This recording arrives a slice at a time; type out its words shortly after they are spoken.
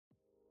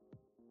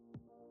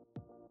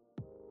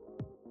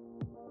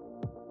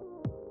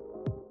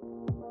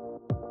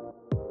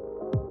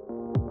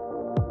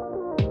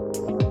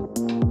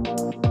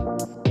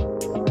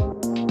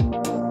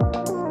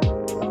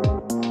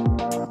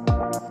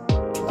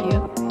you.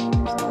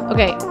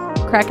 Okay,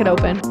 crack it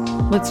open.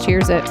 Let's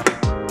cheers it.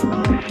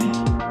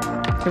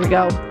 Here we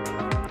go.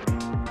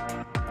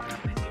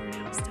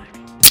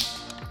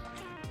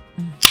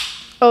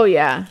 Oh,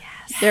 yeah.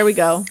 Yes. There we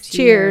go.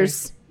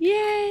 Cheers.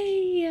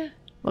 Yay.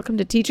 Welcome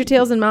to Teacher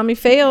Tales and Mommy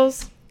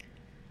Fails.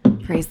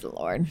 Praise the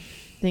Lord.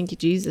 Thank you,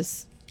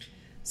 Jesus.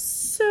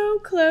 So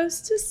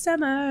close to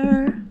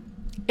summer.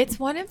 It's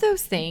one of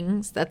those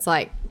things that's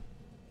like,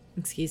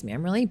 excuse me,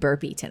 I'm really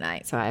burpy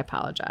tonight, so I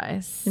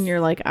apologize. And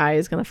your like eye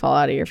is going to fall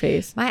out of your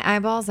face. My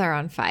eyeballs are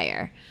on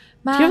fire.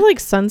 Do you have like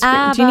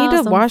sunscreen? Do you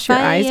need to wash your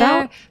eyes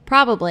out?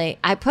 Probably.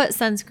 I put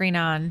sunscreen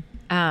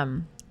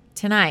on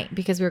tonight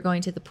because we were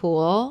going to the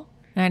pool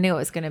and I knew it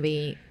was going to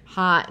be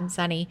hot and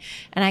sunny.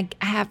 And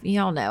I have, you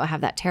all know, I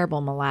have that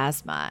terrible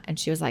melasma. And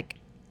she was like,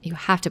 you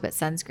have to put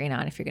sunscreen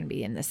on if you're going to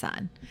be in the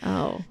sun.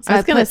 Oh, so I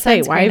was going to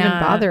say, why even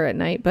on bother at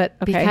night? But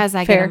okay, because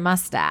I fair. get a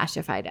mustache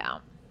if I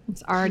don't.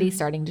 It's already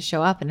starting to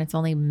show up and it's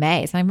only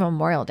May. It's not even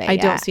Memorial Day I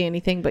yet. don't see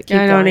anything, but keep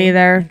I going. don't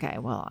either. Okay,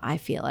 well, I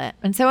feel it.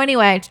 And so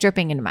anyway, it's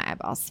dripping into my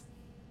eyeballs.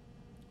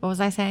 What was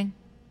I saying?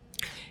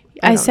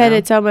 I said know.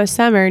 it's almost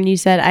summer, and you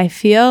said I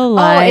feel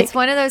like. Oh, it's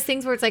one of those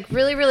things where it's like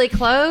really, really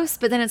close,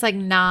 but then it's like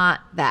not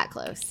that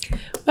close.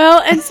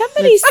 Well, and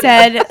somebody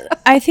said,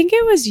 I think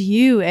it was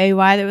you,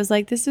 AY, that was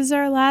like, this is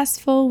our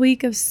last full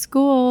week of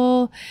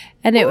school.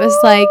 And it was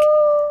like,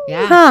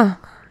 Yeah. huh,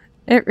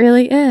 it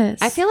really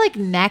is. I feel like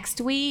next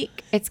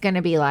week it's going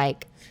to be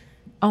like,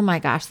 oh my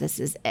gosh, this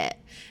is it.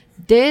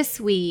 This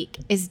week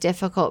is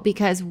difficult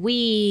because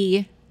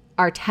we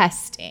are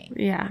testing.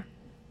 Yeah.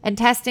 And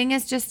testing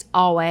is just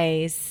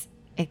always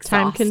exhausting.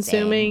 Time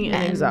consuming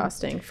and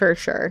exhausting for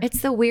sure.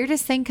 It's the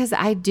weirdest thing because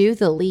I do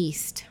the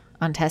least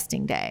on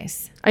testing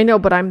days. I know,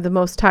 but I'm the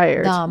most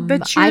tired.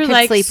 But you're I could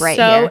like sleep right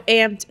so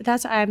here. amped.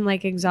 That's why I'm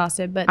like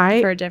exhausted, but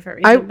for a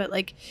different I- reason. But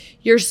like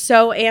you're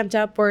so amped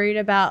up, worried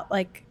about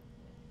like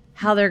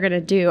how they're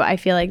gonna do. I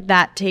feel like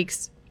that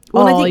takes.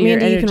 Well, and all I think your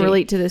Mandy, you can energy.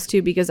 relate to this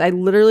too because I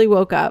literally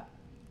woke up.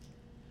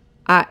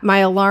 My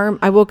alarm.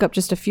 I woke up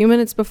just a few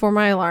minutes before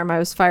my alarm. I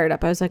was fired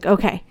up. I was like,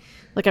 okay,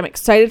 like I'm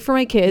excited for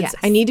my kids. Yes.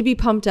 I need to be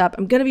pumped up.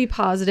 I'm gonna be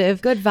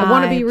positive. Good I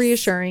want to be vibes.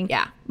 reassuring.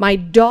 Yeah. My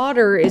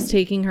daughter is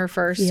taking her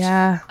first.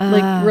 Yeah.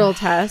 Like real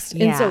test,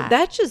 and so yeah.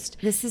 that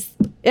just This is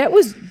it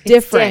was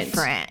different.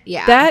 different.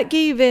 Yeah. That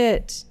gave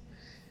it.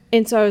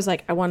 And so I was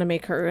like, I want to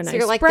make her a nice so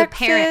you're like breakfast.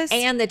 the parent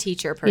and the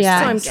teacher person.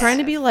 Yeah. So I'm trying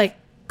to be like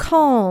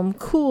calm,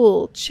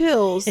 cool,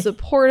 chill,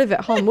 supportive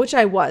at home, which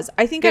I was.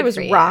 I think I Good was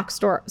for you. rock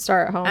star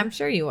at home. I'm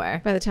sure you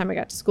were. By the time I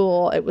got to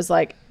school, it was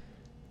like,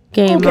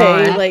 Game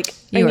okay, on. like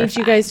I You were need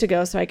you guys to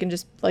go so I can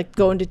just like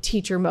go into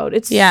teacher mode.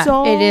 It's Yeah,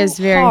 so it is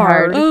very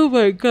hard. Oh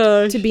my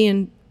gosh. To be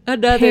in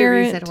Another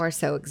parent- reason we're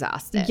so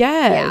exhausted.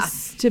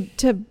 Yes.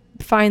 To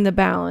find the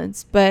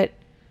balance. But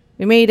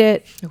we made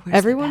it. Where's the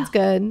Everyone's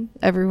good.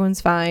 Everyone's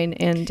fine.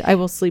 And I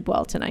will sleep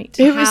well tonight.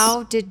 Yeah.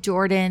 How did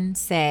Jordan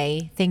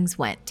say things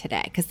went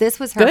today? Because this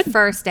was her Good.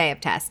 first day of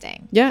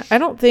testing. Yeah, I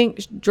don't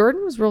think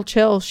Jordan was real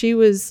chill. She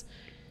was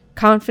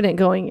confident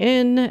going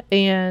in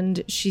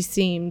and she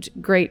seemed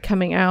great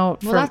coming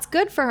out. Well, that's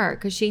good for her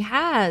because she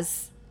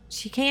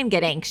can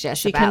get anxious.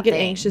 she about can get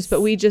things. anxious,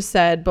 but we just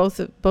said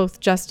both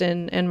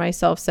Justin and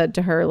myself said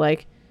to her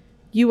like,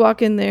 you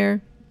walk in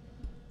there,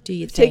 Do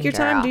you take your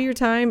time, do your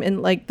time,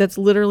 and like that's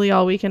literally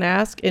all we can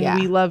ask. And Yeah.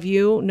 we love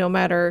you no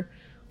matter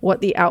what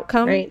the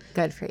outcome. Right.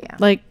 Good for you.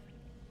 Like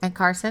And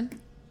Carson,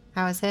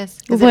 how was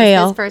his? 'Cause it was his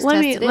Well, first let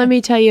test me to do. let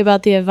me tell you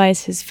about the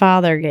advice his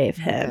father gave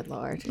him. Good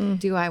Lord,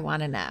 do I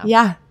want to know?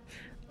 Yeah.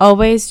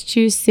 Always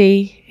choose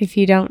C if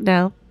you don't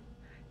know,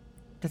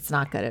 That's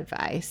not good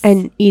advice.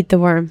 and eat the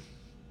worm.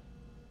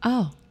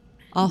 oh,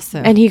 also,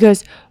 And he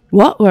goes,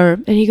 what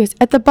worm? And he goes,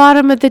 at the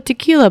bottom of the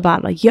tequila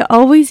bottle. You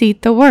always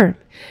eat the worm.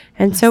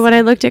 And so when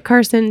I looked at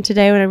Carson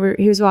today, when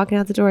he was walking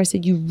out the door, I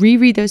said, you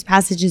reread those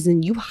passages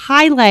and you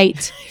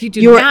highlight You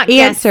do your not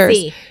guess answers.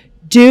 C.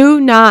 Do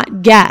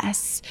not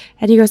guess.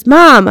 And he goes,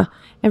 Mom.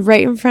 And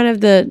right in front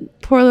of the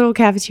poor little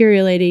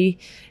cafeteria lady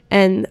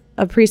and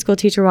a preschool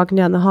teacher walking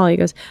down the hall, he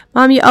goes,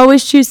 Mom, you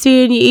always choose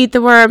C and you eat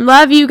the worm.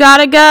 Love you,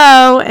 gotta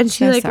go. And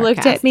she So like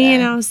looked at me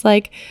and I was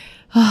like,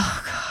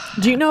 oh,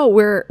 God. do you know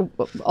where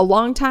a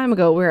long time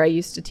ago where I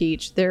used to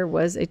teach, there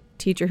was a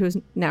teacher who's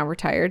now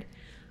retired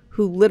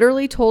who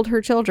literally told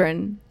her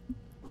children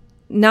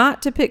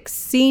not to pick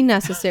C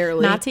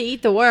necessarily not to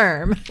eat the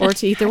worm. or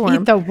to eat the worm.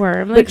 Eat the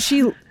worm. Like, But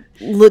she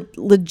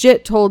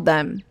legit told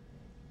them,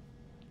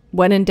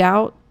 when in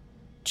doubt,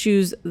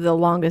 choose the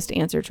longest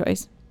answer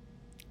choice.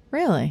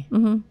 Really?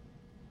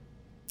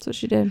 That's what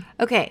she did.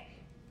 Okay.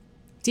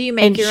 Do you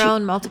make And your she-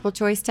 own multiple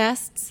choice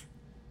tests?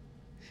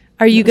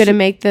 are you going to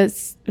make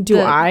this Do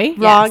I?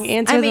 wrong Yes.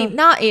 answer? I mean,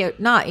 not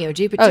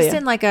EOG, but Oh, just yeah.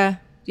 in like a.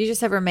 Do you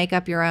just ever make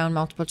up your own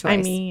multiple choice? I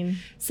mean,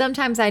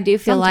 sometimes I do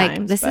feel like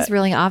sometimes, this is but-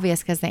 really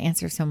obvious because the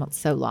answer is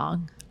so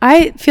long.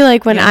 I feel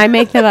like when I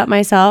make them up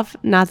myself,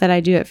 not that I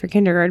do it for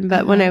kindergarten,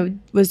 but when I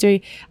was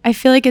doing, I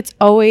feel like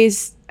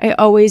I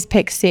always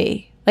pick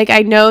C. Like I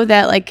know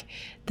that like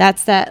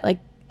that's that like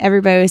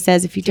everybody always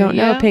says if you don't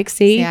know, you? pick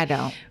C. See, I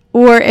don't.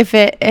 Or if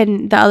it,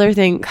 and the other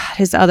thing, God,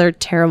 his other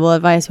terrible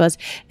advice was,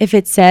 if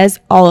it says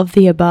all of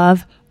the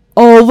above,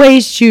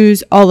 always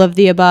choose all of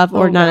the above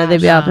or none of the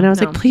above. And I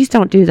was like, please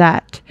don't do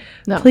that.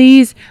 No.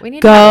 Please We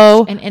need to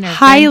go have an intervention.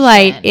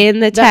 highlight in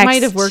the text. That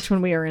might have worked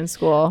when we were in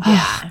school.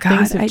 Oh, God,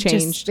 Things have I just-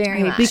 changed.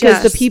 Very much.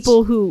 Because Just- the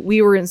people who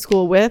we were in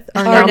school with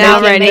are Are now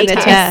making writing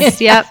the tests.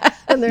 test. Yep.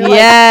 And they're like,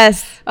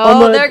 Yes.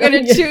 Oh, I'm they're like,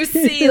 going to choose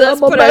C.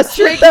 Let's I'm a put a mess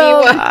with tricky them.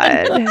 one.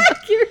 God.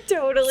 You're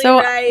totally So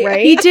right.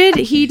 he did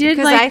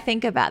Because like I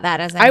think about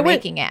that as I'm I went-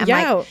 making it. I'm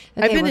yeah, like, okay,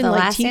 I've been well, in, the like,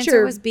 last answer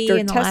teacher was B or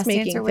and the test last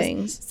making answer was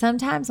things.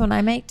 Sometimes when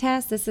I make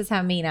tests, this is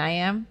how mean I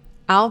am.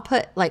 I'll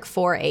put like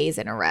 4 A's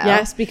in a row.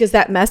 Yes, because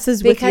that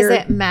messes with Because your...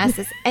 it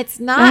messes. It's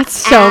not That's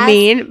so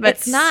mean, but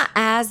it's not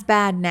as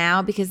bad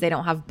now because they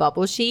don't have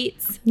bubble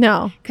sheets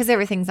No. because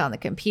everything's on the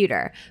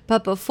computer.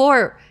 But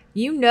before,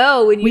 when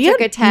you We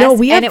took had, a test, no,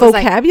 we and have it was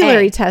like,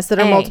 vocabulary A, tests that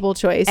are A, multiple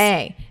choice.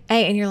 A,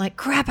 and you're like,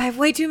 crap, I have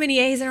way too many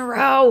A's in a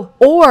row.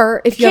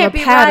 Or if you have Can't a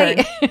be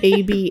pattern, right.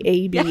 A, B,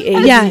 A, B, A,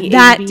 B, Yeah, A,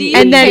 that- B, Do A, you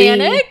and then-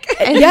 panic?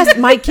 Yes,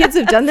 my kids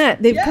have done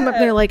that. They've come up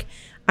and they're like,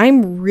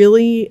 I'm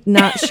really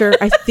not sure.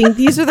 I think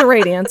these are the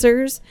right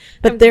answers,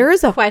 but there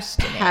is a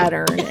questioning.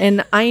 pattern,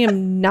 and I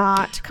am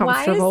not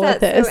Why comfortable is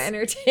with that this. so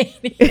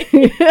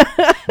entertaining?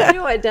 You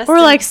know what, Dustin?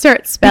 or like start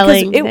Because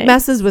spelling. it things.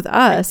 messes with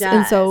us, It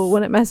and so does.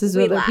 when it messes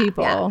We with other laugh,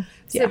 people, yeah.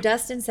 yeah. So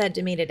Dustin said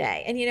to me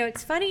today, and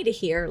it's funny to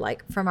hear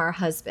like from our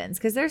husbands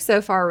because they're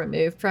so far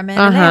removed from it,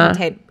 and they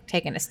haven't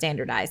taken a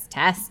standardized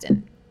test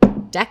in a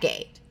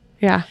decade.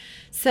 Yeah.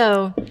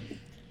 So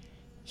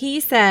he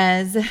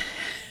says,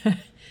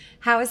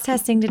 "How was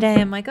testing today?"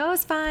 I'm like, "Oh,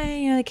 it's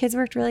fine. The kids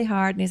worked really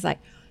hard." And he's like,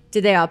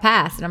 "Did they all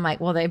pass?" And I'm like,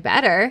 "Well, they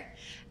better."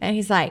 And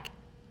he's like,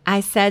 "I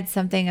said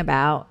something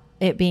about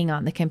it being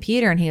on the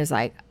computer," and he was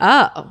like,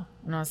 "Oh,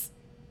 and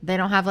they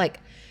don't have like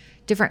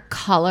different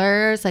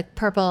colors, like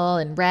purple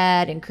and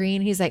red and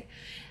green." He's like,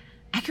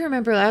 "I can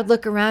remember I would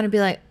look around and be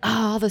like,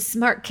 oh, all the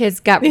smart kids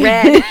got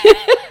red."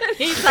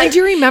 He's like, And do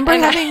you remember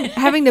and I-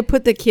 having to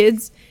put the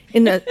kids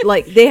in a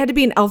they had to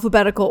be in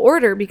alphabetical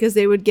order because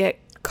they would get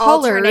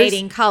colors.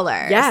 alternating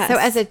colors. Yes. So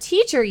as a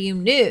teacher, you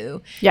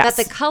knew Yes.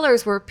 that the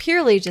colors were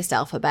purely just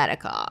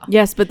alphabetical.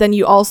 Yes, but then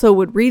you also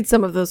would read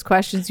some of those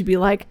questions. You'd be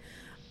like,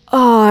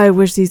 "Oh, I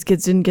wish these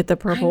kids didn't get the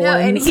purple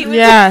and ones." he was,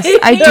 Yes,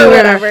 I do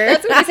remember.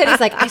 That's what he said. He's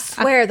like, I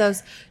swear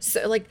those,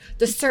 like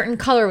the certain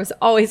color was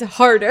always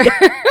harder.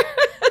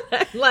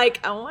 I'm like,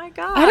 oh my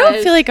god. I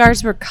don't feel like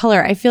ours were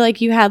color. I feel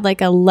like you had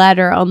like a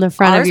letter on the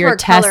front ours of your were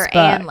test color book.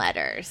 and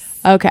letters.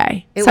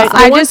 Okay. It So was-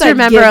 I the just ones I've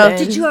remember. given-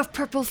 Did you have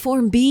purple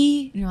form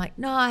B? And you're like,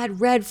 no, I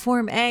had red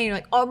form A. And you're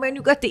like, oh man,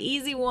 you got the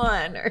easy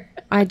one. Or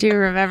I do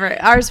remember.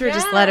 Ours were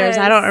just letters.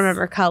 I don't Yes.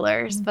 remember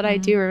colors, but I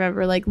do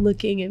remember like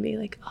looking at me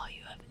like, oh,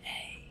 you have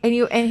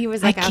and he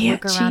was like, I'd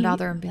can't look around cheat. all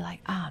there and be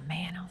like, oh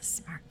man, all the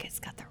smart kids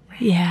got the red.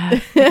 Yeah.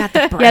 Got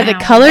the brown. Yeah, the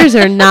colors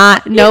are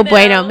not no No,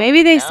 bueno.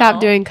 Maybe they stopped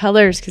no. doing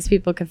colors because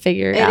people could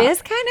figure it out. It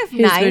is kind of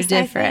Whose nice, were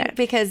I different. think,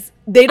 because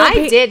They don't I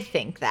pay- did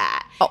think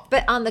that.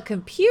 But on the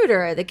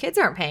computer, the kids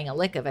aren't paying a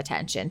lick of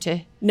attention to.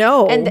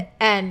 No,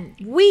 And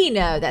we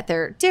know that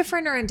they're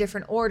different or in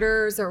different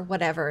orders or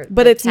whatever.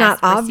 but the it's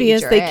not test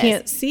obvious. procedure They is.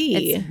 can't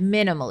see, It's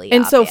minimally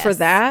and so for obvious.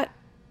 that,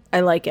 I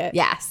like it.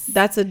 Yes.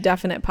 That's a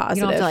definite positive.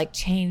 You don't have to like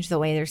change the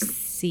way they're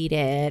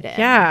seated. and-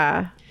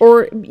 Yeah.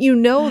 Or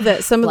that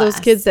some of those Bless.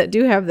 kids that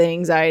do have the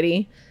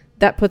anxiety,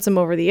 that puts them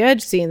over the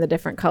edge seeing the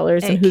different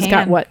colors and It who's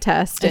got can. what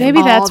test. And Maybe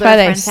all that's their why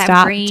they friends have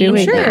stopped green,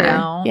 doing Sure. that.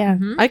 know. Yeah.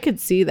 I could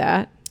see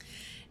that.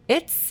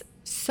 It's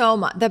so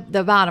much.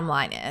 The bottom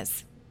line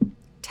is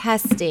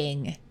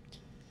testing,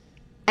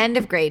 end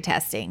of grade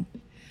testing,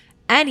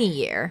 any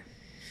year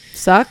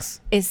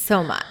Sucks. is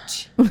so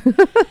much.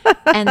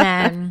 And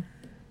then,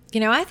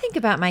 I think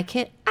about my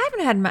kid. I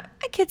haven't had my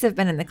kids have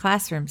been in the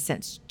classroom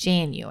since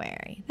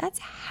January. That's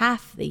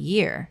half the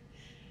year.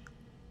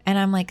 And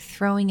I'm like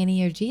throwing an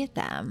EOG at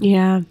them.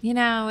 Yeah.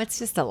 It's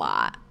just a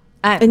lot.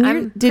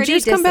 And did pretty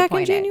yours come back in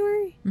disappointed.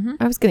 January?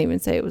 I was going to even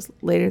say it was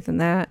later than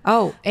that.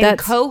 Oh, in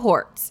That's-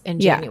 cohorts in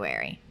Yeah.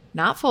 January.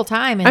 Not full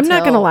time. I'm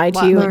not gonna lie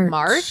to you.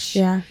 March.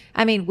 Yeah.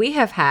 I mean, we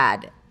have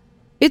had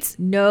It's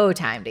no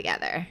time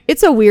together.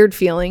 it's a weird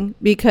feeling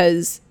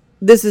because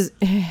this is,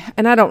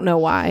 and I don't know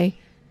why,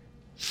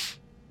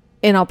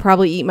 and I'll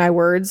probably eat my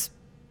words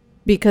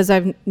because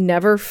I've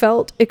never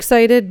felt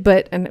excited,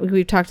 and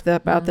we've talked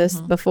about this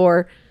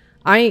before.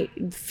 I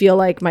feel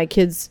like my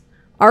kids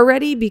are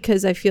ready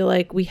because I feel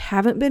like we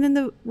haven't been in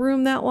the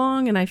room that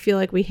long, and I feel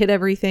like we hit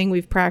everything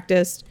we've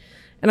practiced,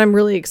 and I'm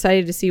really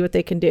excited to see what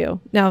they can do.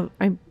 Now,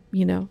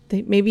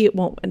 maybe it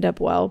won't end up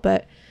well,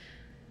 but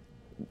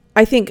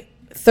I think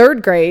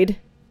third grade,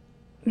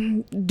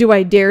 do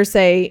I dare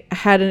say,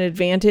 had an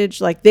advantage?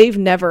 Like they've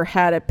never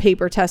had a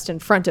paper test in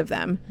front of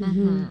them. They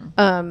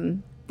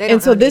don't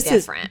And so know any this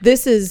different.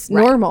 is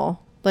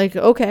normal. Like,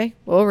 okay,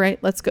 all right,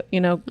 let's go,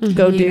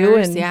 go do.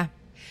 Years, And yeah.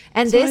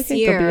 And so I this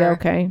think they'll be year,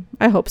 okay.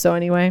 I hope so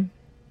anyway.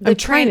 I'm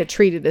trying to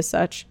treat it as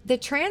such. The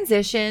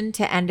transition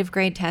to end of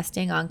grade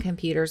testing on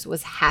computers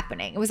was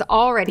happening. It was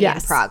already in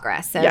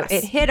progress. So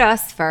it hit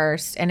us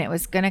first, and it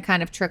was going to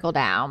kind of trickle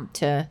down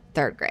to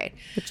third grade.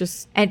 It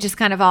just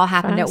kind of all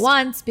happened at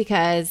once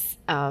because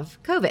of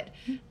COVID.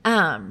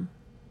 And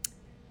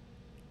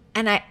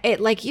it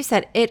like you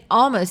said, it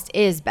almost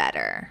is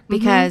better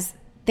because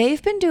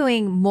they've been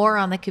doing more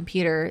on the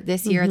computer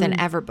this year than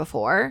ever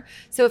before.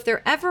 So if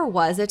there ever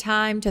was a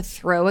time to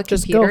throw a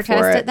computer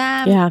test at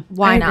them,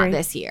 why not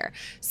this year?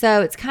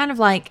 So it's kind of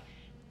like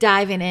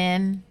diving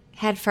in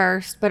head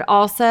first, but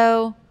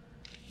also,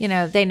 you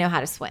know, they know how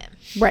to swim.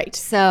 Right.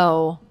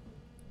 So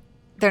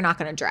they're not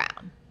going to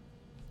drown.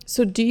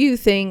 So do you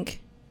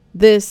think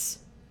this,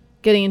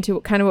 getting into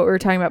kind of what we were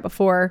talking about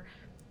before,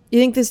 you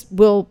think this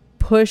will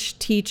push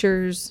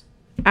teachers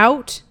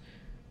out?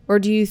 Or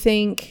do you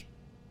think...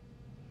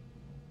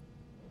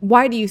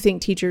 Why do you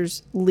think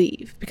teachers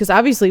leave? Because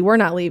obviously we're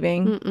not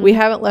leaving. We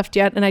haven't left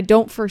yet, and I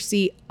don't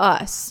foresee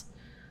us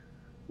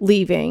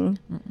leaving.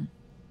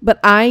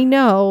 But I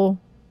know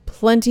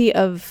plenty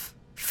of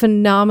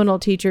phenomenal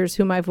teachers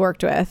whom I've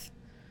worked with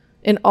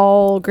in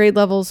all grade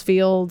levels,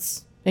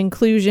 fields,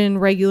 inclusion,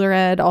 regular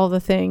ed, all the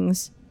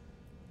things,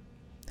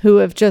 who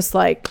have just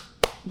like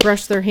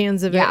brushed their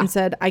hands of it and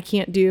said, I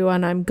can't do,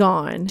 and I'm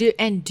gone. Do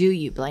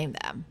you blame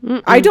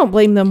them? I don't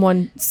blame them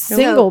one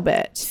single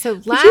bit. So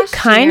Did last you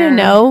kind year, of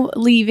know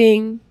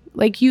leaving,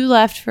 like you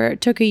left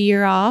took a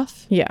year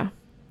off Yeah.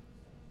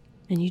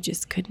 and you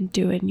just couldn't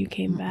do it and you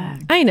came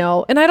back. I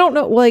know. And I don't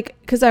know, like,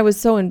 because I was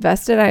so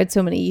invested. I had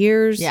so many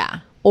years. Yeah.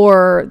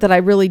 Or that I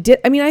really did.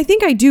 I mean, I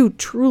think I do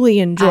truly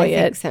enjoy it.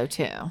 I think so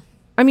too.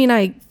 I mean,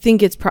 I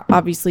think it's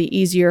obviously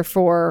easier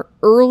for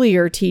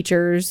earlier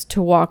teachers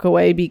to walk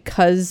away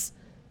because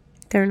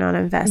They're not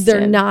invested.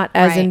 they're not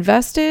as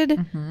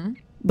invested.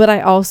 But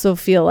I also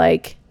feel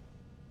like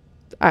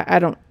I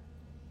don't,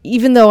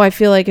 even though I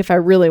feel like if I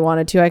really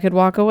wanted to, I could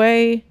walk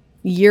away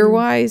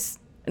year-wise.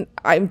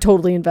 I'm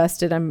totally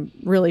invested. I'm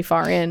really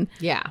far in.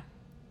 Yeah.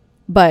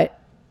 But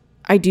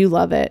I do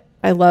love it.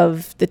 I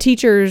love the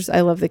teachers.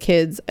 I love the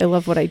kids. I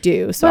love what I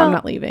do. So I'm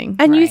not leaving.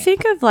 And you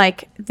think of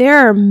like, there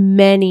are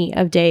many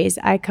of days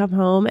I come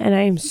home and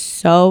I am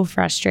so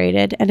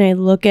frustrated. And I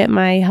look at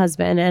my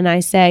husband and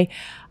I say,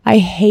 I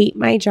hate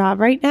my job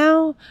right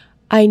now.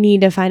 I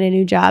need to find a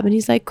new job. And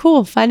he's like,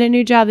 cool, find a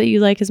new job that you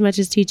like as much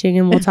as teaching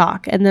and we'll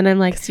talk. And then I'm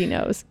like, he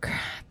knows. crap,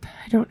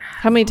 I don't know.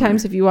 How many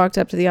times have you walked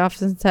up to the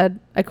office and said,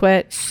 I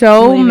quit?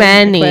 So Leaving,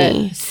 many. I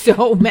quit.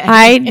 So many.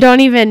 I don't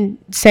even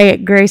say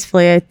it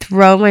gracefully. I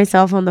throw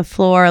myself on the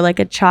floor like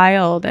a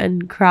child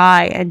and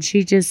cry. And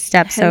she just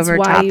steps Hence over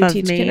why top you of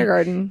teach me.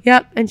 kindergarten.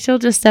 Yep. And she'll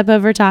just step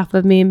over top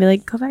of me and be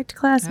like, go back to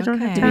class. I don't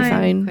have Okay. time. Be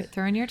fine. Quit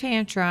throwing your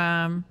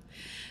tantrum.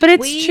 But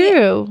it's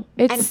true.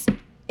 It's And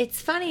it's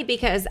funny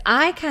because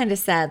I kind of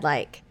said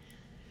like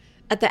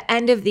at the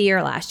end of the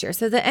year last year.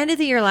 So the end of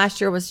the year last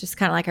year was just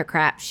kind of like a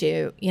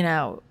crapshoot. You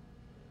know,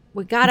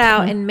 we got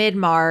out in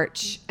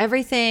mid-March.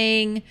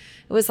 Everything, it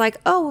was like,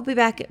 oh, we'll be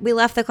back. We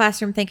left the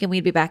classroom thinking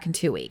we'd be back in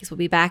 2 weeks. We'll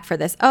be back for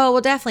this. Oh,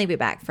 we'll definitely be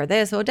back for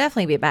this. We'll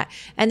definitely be back.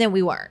 And then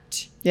we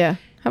weren't. Yeah.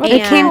 How about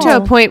it came to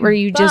a point where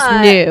you just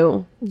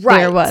knew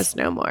there was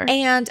no more.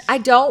 And I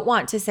don't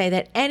want to say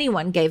that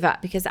anyone gave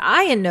up because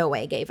I in no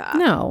way gave up.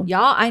 No.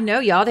 Y'all, I know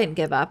y'all didn't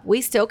give up. We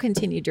still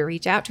continued to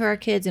reach out to our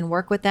kids and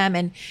work with them.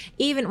 And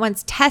even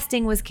once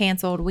testing was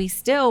canceled, we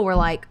still were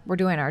like, we're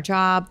doing our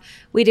job.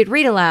 We did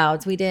read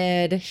alouds. We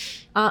did,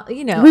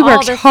 you know, We all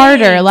worked the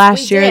harder things.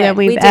 last year than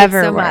we've We did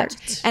ever so much.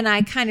 worked. And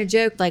I kind of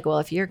joked like, well,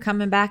 if you're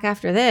coming back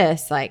after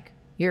this, like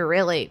you're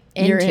really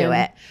into in.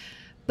 it.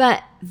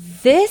 But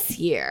this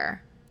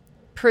year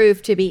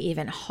proved to be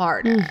even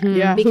harder.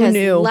 Yeah, who Because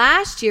knew?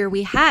 last year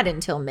we had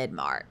until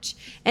mid-March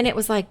and it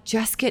was like,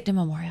 just get to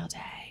Memorial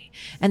Day.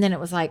 And then it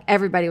was like,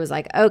 everybody was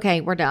like, okay,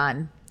 we're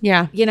done.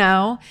 Yeah. You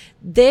know,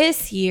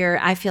 this year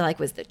I feel like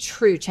was the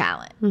true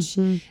challenge.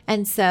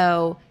 And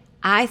so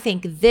I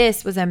think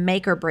this was a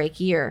make or break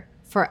year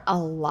for a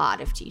lot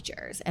of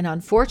teachers. And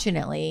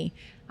unfortunately,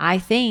 I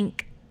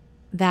think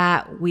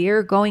that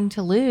we're going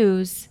to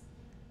lose.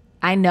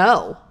 I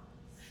know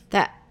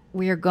that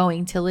we're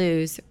going to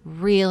lose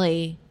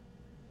really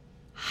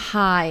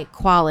high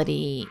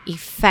quality,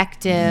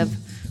 effective,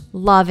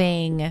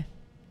 loving,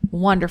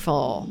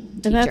 wonderful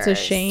teachers. And that's a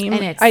shame.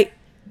 And it's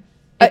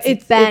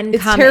it's been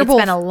it's coming. terrible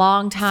It's been a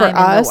long time for in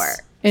the us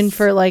works. and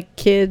for like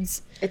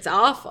kids. It's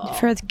awful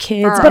For the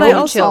kids. for our But I own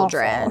also-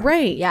 children.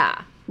 Right.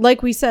 Yeah.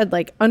 Like we said,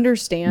 like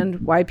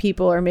understand why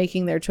people are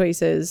making their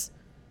choices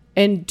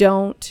and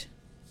don't,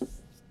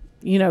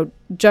 you know,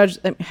 judge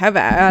them. Have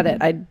at it.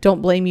 I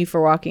don't blame you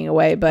for walking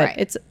away, but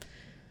Right.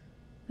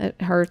 it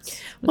hurts.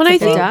 Well, I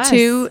It's a think blow. does.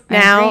 too I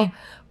now agree.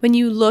 when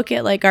you look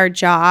at like our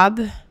job,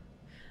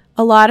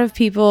 I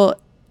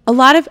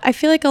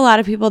feel like a lot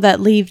of people that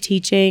leave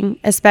teaching,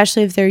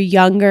 especially if they're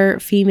younger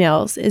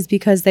females, is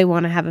because they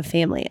want to have a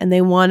family and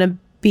they want to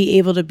be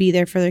able to be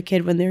there for their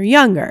kid when they're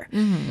younger.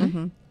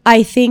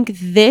 I think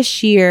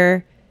this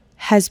year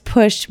has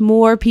pushed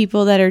more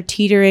people that are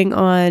teetering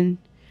on.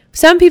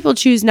 Some people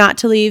choose not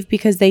to leave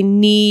because they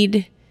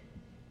need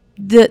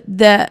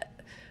the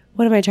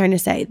what am I trying to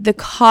say? The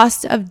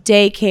cost of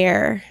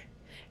daycare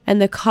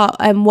and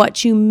and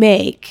what you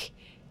make,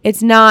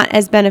 it's not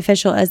as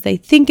beneficial as they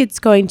think it's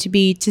going to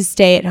be to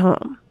stay at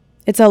home.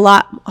 It's a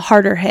lot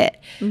harder hit.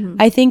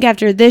 I think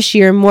after this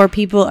year, more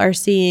people are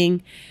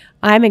seeing,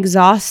 I'm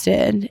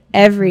exhausted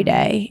every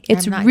day.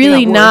 It's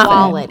really not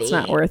quality. It's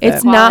not worth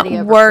it's it. not Quality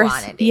over worth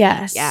quantity.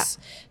 yes Yep.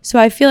 So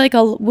I feel like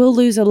we'll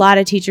lose a lot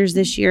of teachers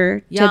this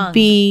year Young. to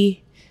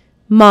be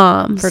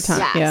moms For time,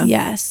 Yes. yeah.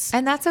 yes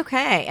And that's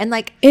okay. And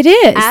like it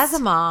is as a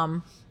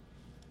mom,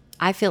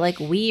 I feel like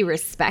we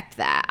respect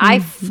that. I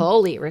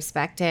fully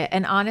respect it.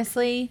 And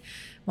honestly,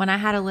 when I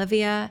had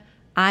Olivia,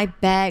 I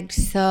begged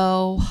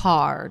so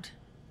hard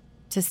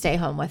to stay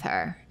home with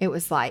her. It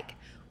was like,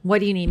 what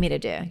do you need me to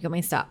do? You want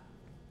me to stop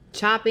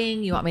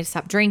shopping? You want me to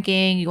stop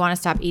drinking? You want to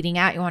stop eating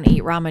out? You want to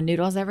eat ramen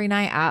noodles every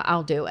night?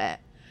 I'll do it.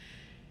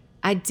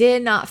 I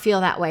did not feel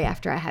that way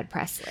after I had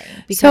Presley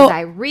because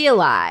I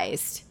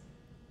realized,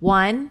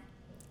 one,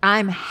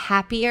 I'm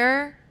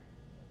happier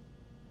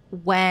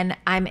when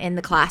I'm in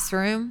the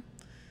classroom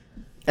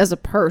As a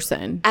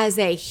person. as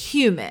a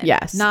human.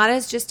 Yes. Not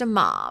as just a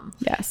mom.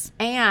 Yes.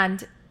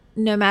 And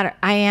no matter,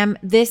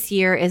 this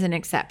year is an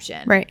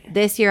exception. Right.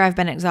 This year I've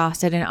been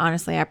exhausted, and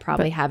honestly, I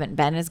probably haven't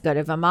been as good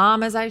of a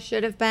mom as I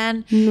should have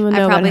been. No I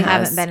one probably has.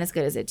 haven't been as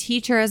good as a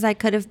teacher as I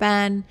could have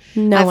been.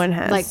 No one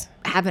has. Like,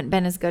 haven't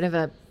been as good of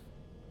a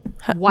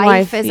wife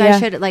wife as I yeah.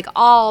 should. Like,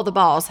 all the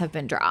balls have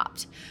been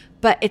dropped.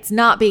 But it's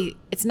not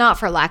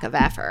for lack of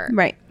effort.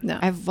 right No.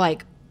 I've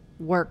like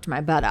worked my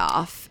butt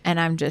off, and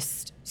I'm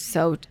just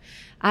so.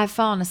 I've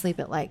fallen asleep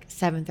at like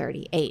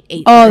 7:30,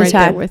 8. all the Right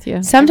there time with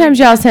you. sometimes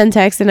y'all send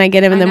texts and I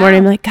get them in I the morning.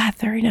 I'm know. like, God,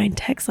 39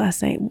 texts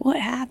last night, what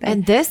happened?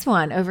 And this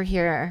one over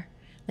here,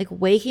 like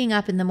waking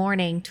up in the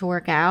morning to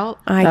work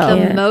out, I the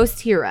can't. most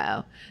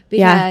hero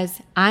Yeah.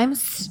 because I'm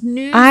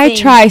snoozing. I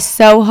try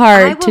so I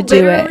hard will to do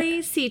it.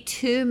 literally see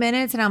 2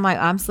 minutes, and I'm like,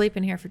 I'm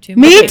sleeping here for 2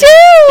 Me minutes.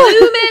 too.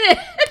 2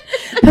 minutes.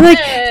 I'm like,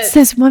 it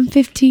says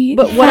 1:15.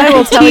 But what I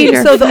will tell you,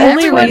 or so the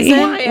only 5:20.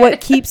 reason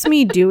what keeps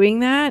me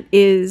doing that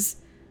is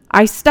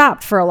I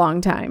stopped for a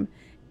long time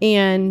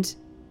and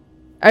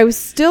I was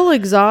still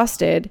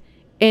exhausted.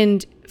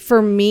 And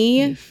for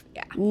me,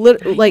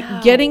 like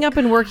getting up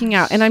and working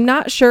out, and I'm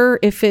not sure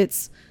if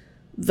it's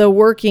the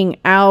working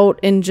out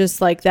and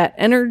just like that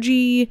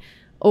energy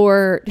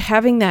or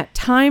having that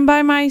time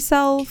by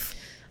myself.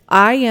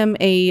 I am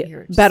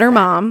a better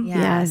mom.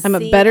 Yes. I'm a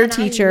See, better and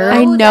teacher.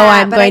 I know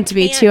that, I'm but going to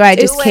be can't too. I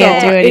just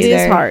can't do it It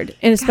either. is hard,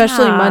 and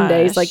especially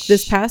Mondays. Like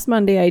this Gosh. past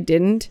Monday, I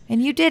didn't.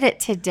 And you did it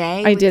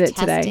today. I with did it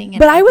today, testing and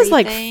but I was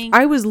like, everything.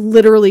 I was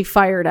literally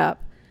fired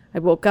up. I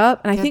woke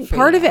up, and I Good think for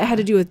part of you. it had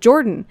to do with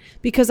Jordan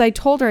because I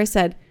told her, I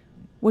said,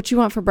 "What you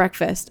want for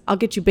breakfast? I'll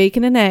get you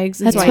bacon and eggs."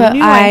 And That's so what I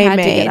knew I had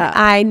made. to get up.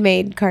 I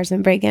made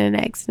Carson bacon and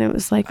eggs, and it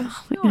was like,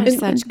 oh my You're gosh,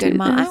 such good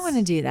mom. I want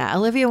to do that.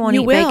 Olivia won't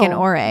You eat will, bacon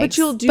or eggs. but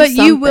you'll do. But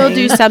you will something.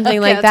 do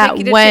something like I'll that take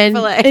you to when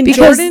Chick-fil-A. And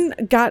because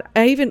Jordan got.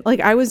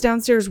 I was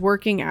downstairs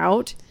working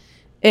out,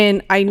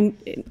 and I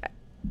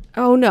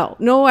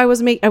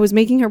was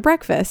making her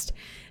breakfast,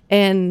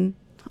 and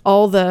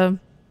all the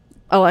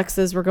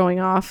Alexas were going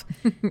off,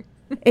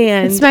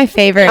 and it's my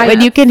favorite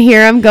when you can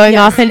hear them going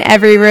off in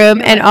every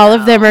room, and all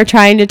of them are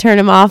trying to turn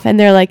them off, and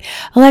they're like,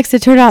 "Alexa,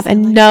 turn it off,"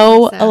 and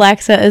no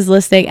Alexa is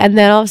listening, and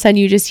then all of a sudden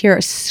you just hear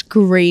her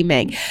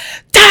screaming,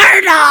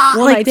 "Turn it off!"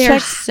 Well, like I they're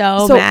checked-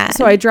 so mad.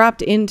 So I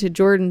dropped into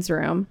Jordan's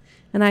room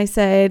and I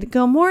said,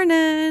 "Good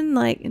morning."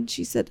 And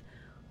she said,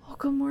 "Oh,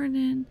 good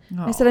morning."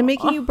 I said, "I'm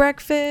making you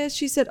breakfast."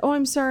 She said, "Oh,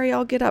 I'm sorry.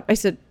 I'll get up." I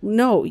said,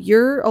 "No,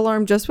 your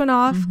alarm just went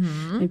off.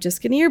 I'm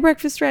just getting your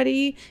breakfast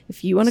ready.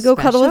 If you want to go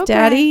cuddle with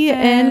Special Daddy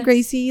and breakfast.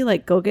 Gracie,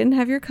 like go get and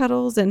have your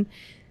cuddles." And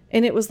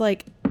it was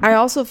like, I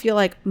also feel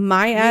like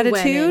my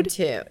attitude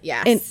too.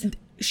 Yes. and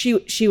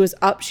she was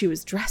up, she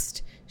was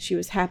dressed, she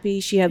was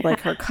happy, she had like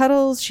her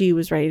cuddles, she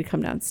was ready to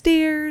come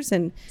downstairs,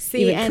 and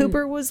even and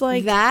Cooper was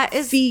like, that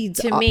is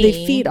feeds to off- me.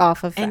 they feed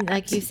off of and that.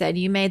 like you said,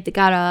 you made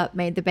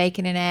the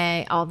bacon and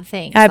egg, all the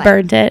things. I Like,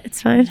 burned it.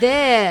 It's fine.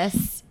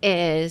 This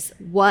is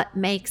what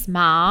makes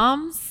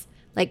moms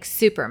like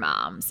super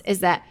moms, is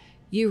that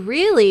you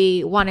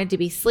really wanted to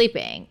be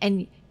sleeping,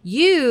 and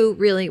you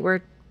really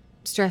were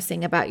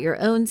stressing about your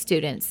own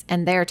students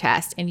and their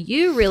test, and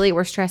you really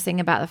were stressing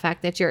about the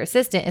fact that your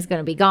assistant is going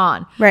to be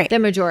gone Right. the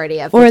majority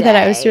of Or the that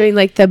I was day. doing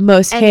like the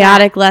most And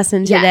chaotic that-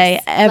 lesson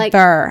today yes, like,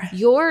 ever.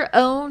 your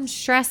own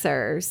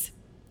stressors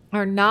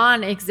are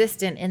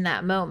non-existent in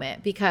that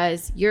moment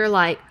because you're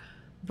like,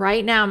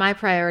 right now my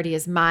priority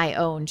is my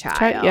own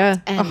child. Yeah,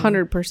 And-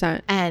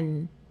 100%.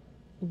 And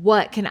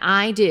what can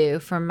I do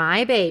for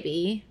my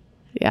baby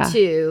Yeah.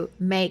 to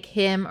make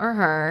him or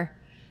her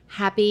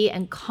happy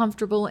and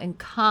comfortable and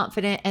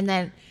confident? And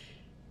then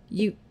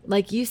you,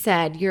 like you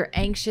said, you're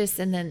anxious,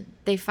 and then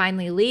they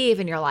finally leave,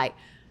 and you're like,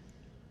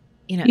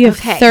 You have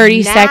okay,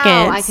 30 now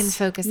seconds. I can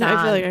focus No, on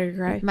I feel like I could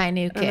cry. my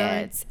new I know,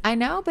 right? kids. I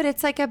know, but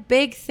it's like a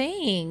big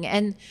thing,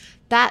 and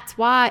that's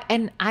why.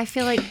 And I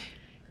feel like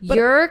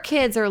your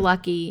kids are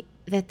lucky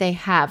that they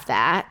have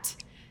that,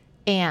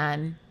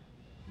 and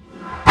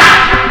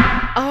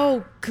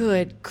Oh,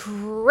 good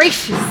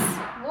gracious.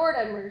 Lord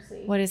have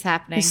mercy. What is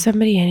happening? There's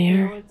somebody in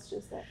here. It's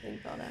just that thing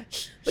fell down.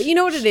 But you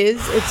know what it is?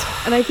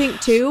 And I think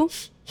too,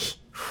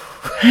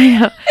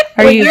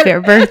 Are you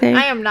birthday?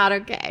 I am not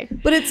okay.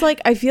 but it's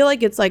like, I feel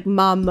like it's like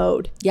mom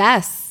mode.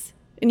 Yes.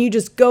 And you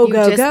just go. You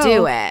just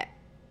do it.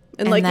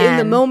 And like in the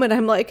then moment,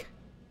 I'm like,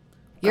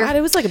 you're- God,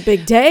 it was like a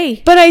big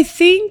day. But I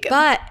think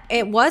But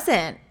it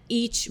wasn't.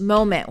 Each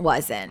moment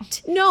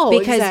wasn't. No,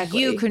 because exactly.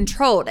 you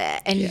controlled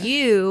it, and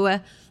you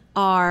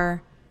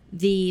are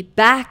the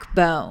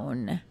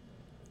backbone,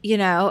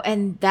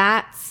 and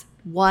that's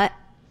what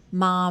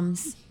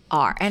moms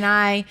are. And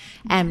I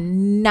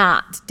am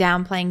not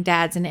downplaying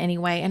dads in any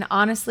way. And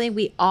honestly,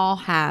 we all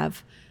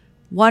have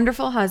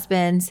wonderful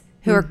husbands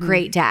who are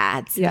great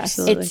dads. Yes.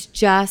 Absolutely. It's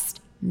just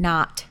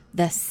not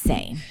the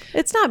same.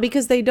 It's not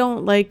because they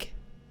don't like,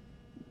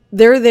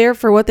 they're there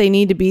for what they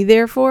need to be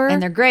there for.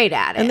 And they're great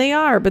at it. And they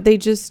are, but they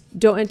just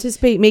don't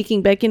anticipate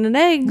making bacon and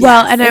eggs.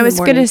 Well, and I in the was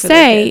morning going to for their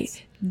say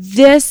kids.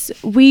 this,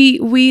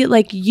 we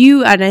like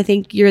you, and I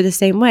think you're the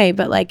same way,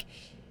 but like,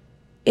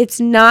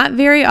 it's not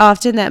very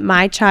often that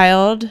my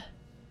child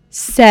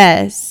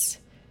says,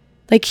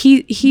 like,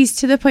 he's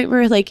to the point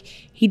where like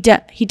he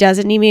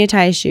doesn't need me to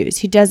tie his shoes.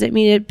 He doesn't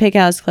need me to pick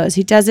out his clothes.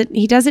 He doesn't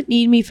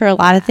need me for a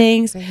lot of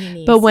things.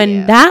 But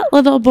when that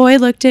little boy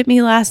looked at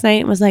me last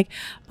night and was like,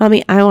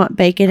 "Mommy, I want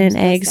bacon and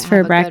eggs to for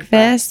have a good breakfast,"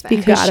 breakfast.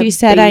 because Got a she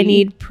said I baby.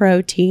 need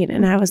protein,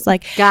 and I was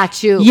like,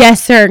 Got you.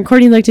 "Yes, sir." And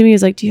Courtney looked at me and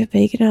was like, "Do you have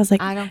bacon?" I was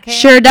like, I don't care.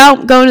 Sure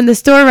don't. Going to the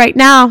store right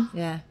now.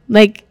 Yeah.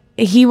 Like,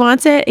 he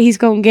wants it, he's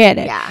going to get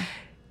it. Yeah.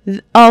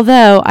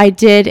 Although I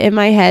did in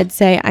my head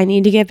say I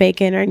need to get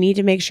bacon, or I need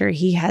to make sure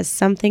he has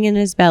something in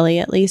his belly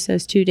at least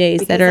those 2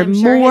 days that are I'm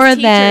sure his more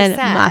teacher than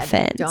said,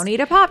 muffins. Don't eat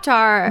a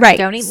Pop-Tart. Right.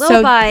 Don't eat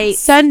little bites.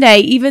 Sunday,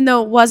 even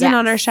though it wasn't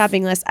on our Yes.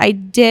 shopping list, I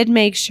did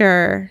make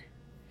sure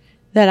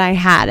that I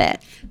had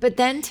it But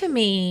then to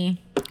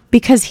me,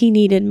 because he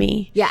needed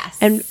me. yes.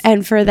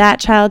 And for that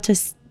child to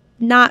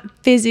not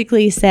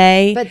physically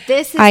say, But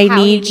this is I how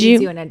he need needs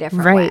you. you in a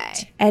different right.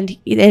 way. And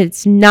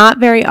it's not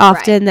very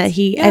often that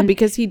he Yeah, and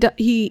because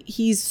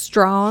he's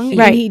strong.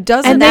 Right. And he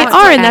doesn't. And they want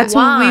are, to and act- that's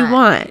what we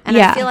want. And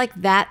Yeah. I feel like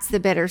that's the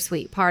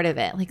bittersweet part of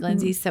it. Like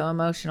Lindsay's so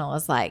emotional.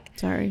 Is like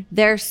Sorry.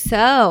 they're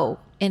so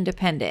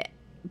independent,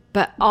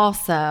 but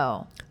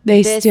also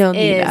they this still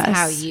need is us.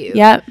 how you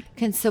Yep.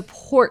 can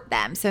support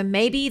them. So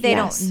maybe they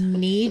Yes. don't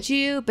need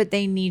you, but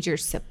they need your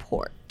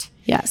support.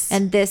 Yes.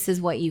 And this is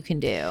what you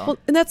can do. Well,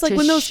 and that's like to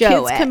when those show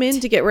kids come it.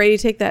 in to get ready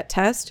to take that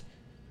test.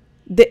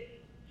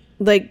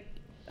 Like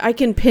I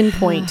can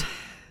pinpoint.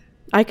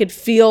 I could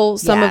feel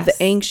some of the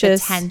Yes,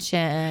 anxious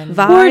tension.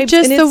 vibes, or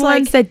just and the it's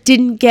ones like- that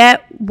didn't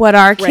get what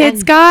our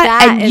kids And got,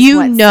 that and is you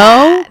what's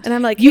know, sad. And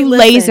I'm like, you hey, listen,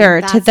 laser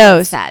that's to what's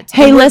those. sad to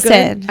Hey, when we're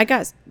listen, good- I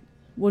guess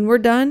when we're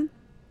done,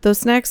 those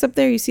snacks up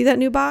there, you see that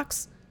new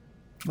box?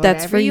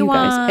 That's Whatever for you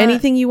guys. want.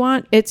 Anything you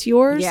want, it's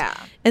yours. Yeah.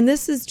 And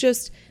this is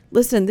just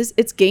listen.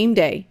 It's game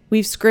day.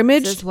 We've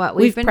scrimmaged. This is what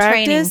we've been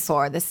practiced. training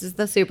for. This is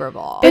the Super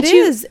Bowl. It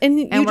is, and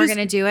you and we're just,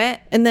 going to do it.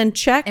 and then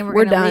check. And we're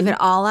we're going to done. leave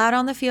it all out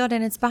on the field,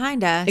 and it's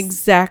behind us.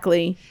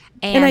 Exactly.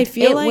 And I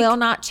feel it like will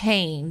not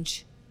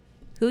change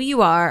who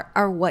you are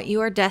or what you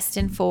are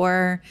destined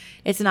for.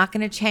 It's not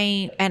going to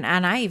change. And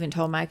I even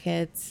told my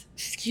kids,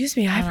 excuse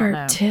me, I I don't know.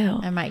 burped too.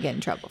 I might get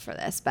in trouble for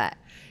this, but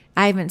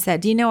I even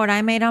said, do you know what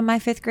I made on my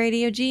 5th grade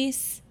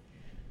EOGs?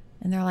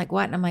 And they're like,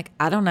 what? And I'm like,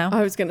 I don't know.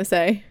 I was gonna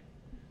say.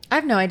 I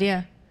have no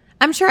idea.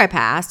 I'm sure I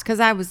passed because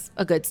I was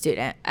a good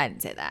student. I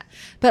didn't say that.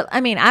 But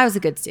I mean, I was a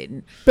good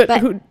student. But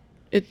who?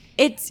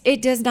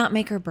 It does not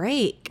make or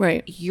break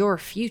Right. your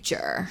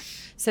future.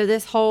 So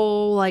this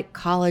whole like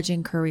college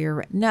and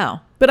career, no.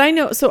 But I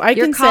know. So I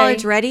You're can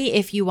college say ready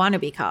if you want to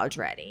be college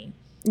ready.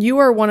 you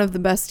are one of the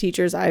best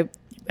teachers I've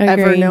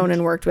ever Agreed. known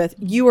and worked with.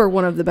 You are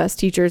one of the best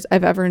teachers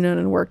I've ever known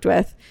and worked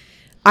with.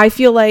 I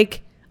feel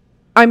like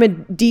I'm a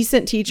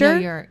decent teacher. No,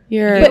 You're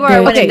you a are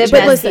great one of the teacher.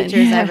 best Listen.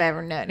 teachers I've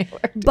ever known. and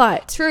worked with.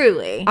 but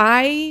Truly.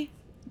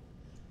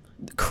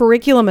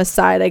 curriculum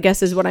aside, I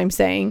guess is what I'm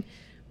saying.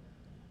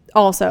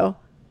 Also,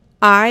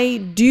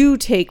 I do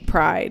take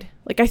pride.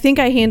 Like I think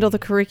I handle the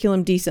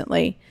curriculum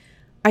decently.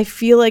 I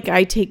feel like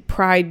I take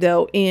pride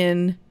though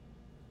in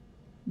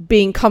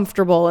being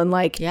comfortable and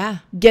like Yeah.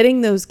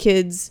 getting those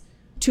kids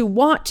to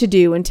want to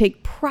do and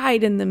take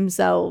pride in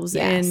themselves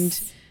Yes.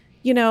 and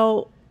you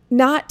know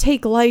not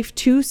take life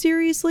too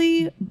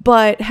seriously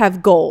but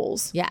have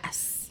goals.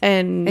 Yes.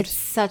 And It's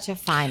such a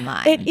fine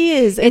line. it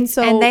is. And It's,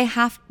 so and they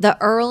have, the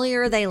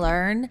earlier they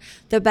learn,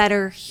 the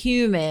better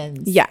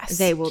humans Yes.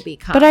 they will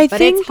become. But I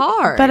think it's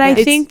hard. But I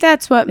think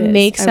that's what it is.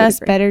 makes I would us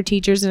agree. better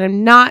teachers. And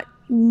I'm not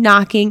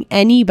knocking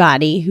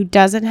anybody who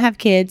doesn't have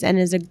kids and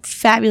is a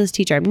fabulous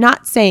teacher. I'm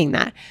not saying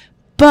that.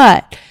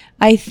 But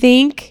I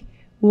think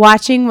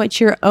watching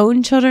what your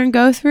own children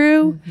go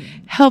through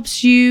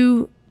helps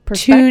you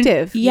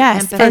Perspective.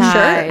 yes, You and,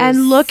 empathize.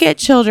 and look at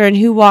children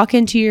who walk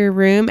into your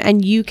room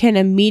and you can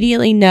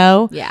immediately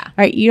know, Yeah. all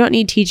right, you don't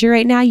need teacher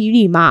right now, you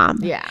need mom.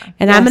 Yeah.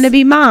 And I'm Yes. going to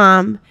be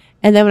mom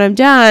And then when I'm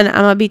done, I'm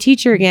going to be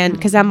teacher again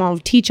because I'm going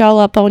to teach all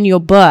up on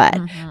your butt.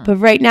 But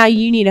right now,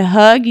 you need a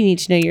hug. You need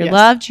to know you're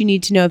loved. You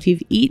need to know if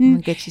you've eaten.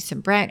 We'll get you some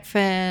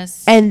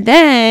breakfast. And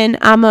then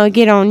I'm going to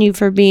get on you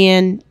for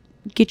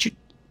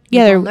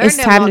it's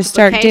time to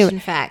start doing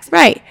facts.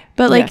 Right.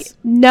 But like Yes.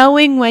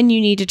 knowing when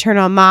you need to turn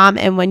on mom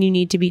and when you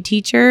need to be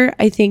teacher,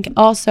 I think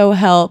also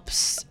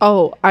helps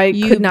Oh, I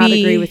you could not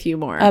be agree with you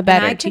more. a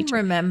better And I can teacher.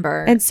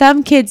 remember. And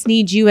some kids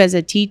need you as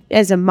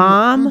a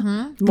mom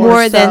more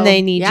More than so.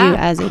 they need you Yeah.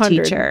 as a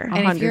 100. teacher. and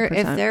if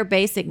 100%. their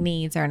basic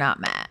needs are not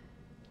met,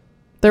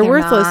 they're they're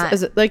worthless. not-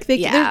 As like they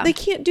yeah. they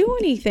can't do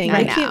anything.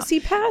 I They know. can't see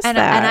past and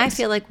that. I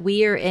feel like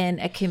we are in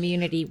a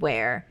community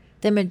where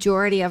the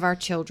majority of our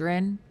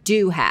children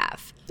do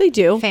have they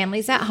do.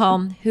 families at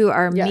home who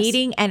are Yes.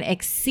 meeting and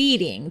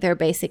exceeding their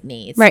basic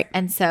needs. Right.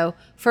 And so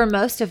for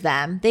most of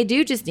them, they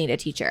do just need a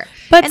teacher.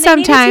 But and they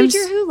need sometimes- a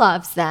teacher who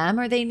loves them,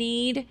 or they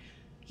need,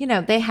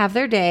 they have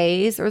their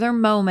days or their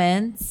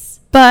moments.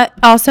 But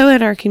also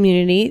in our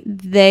community,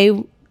 they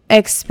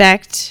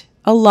expect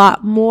a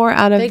lot more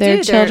out of They their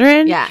do.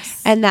 children.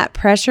 Yes. And that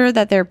pressure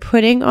that they're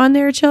putting on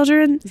their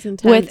children It's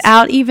intense.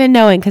 without even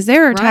knowing. Because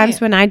there are times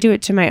Right. when I do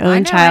it to my know, I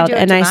own child do it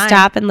and to I mine.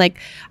 stop and like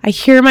I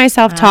hear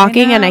myself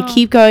talking and I know.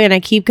 keep going and I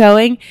keep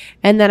going.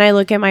 And then I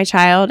look at my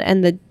child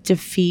and the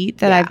defeat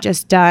that Yeah. I've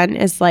just done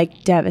is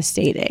like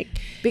devastating.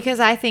 Because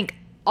I think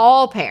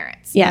all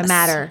parents, Yes. no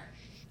matter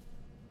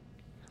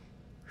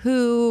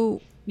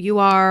who you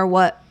are,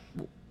 what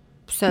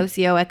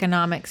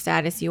socioeconomic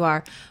status you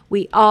are,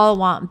 we all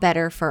want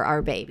better for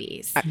our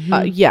babies.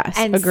 Yes,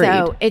 And agreed.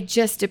 so it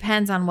just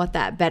depends on what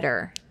that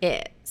better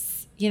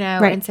is,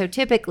 Right. And so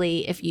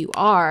typically, if you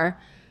are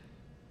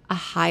a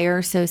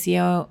higher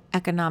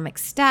socioeconomic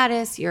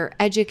status, you're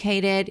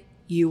educated,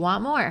 you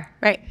want more.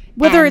 Right.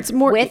 Whether And it's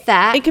more, with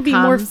that it could be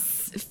more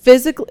comes-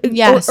 physical.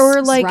 Yes.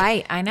 or like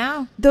right. I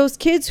know. those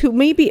kids who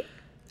maybe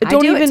I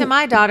don't do even. it to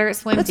my daughter at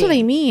swim that's team. what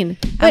I mean.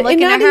 I'm looking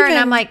not at her and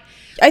even- I'm like,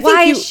 I think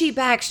why you- is she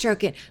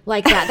backstroking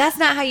like that? That's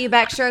not how you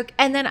backstroke.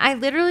 And then I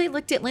literally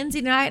looked at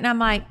Lindsay tonight and I'm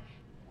like,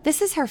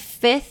 this is her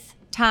 5th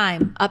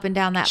time up and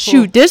down that pool.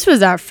 Shoot, this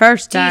was our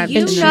first time. Do you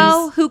and she's-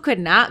 know who could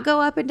not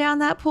go up and down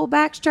that pool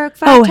backstroke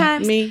 5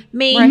 times? me.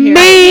 Me. Right here.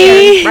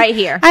 Me. Right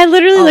here. I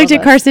literally All looked of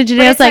at us. Carson today.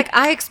 But I was it's like,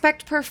 I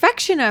expect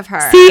perfection of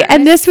her. see,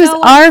 and it's this was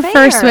so our unfair.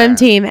 first swim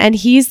team, and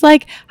he's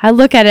like, I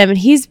look at him, and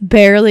he's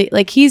barely,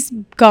 like, he's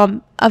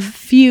gone a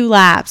few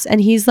laps, and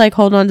he's like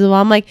holding on to the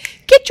wall. I'm like,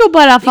 get your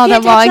butt off all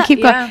that can't wall touch and that. keep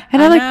Yeah, going.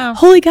 And I I'm know. like,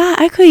 holy God,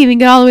 I couldn't even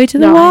get all the way to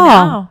the No, I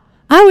wall. know.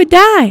 I would die.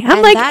 I'm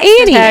And like that's the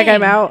Annie. Tag, thing.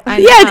 I'm out. I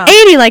Yeah, know. and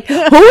Annie, like,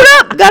 hold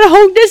up, gotta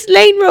hold this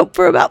lane rope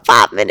for about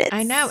 5 minutes.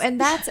 I know, and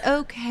that's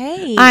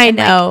okay. I And,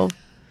 like, know.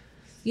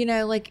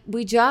 like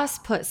we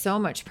just put so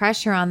much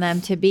pressure on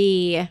them to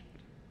be,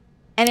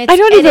 and it's, I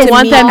don't and even it's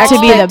want them to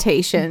all- be the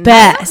expectation.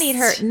 best. I don't need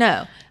her.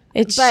 No,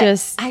 It's but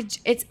just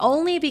it's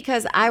only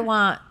because I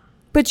want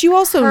But you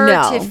also her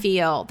know, to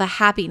feel the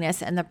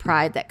happiness and the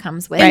pride that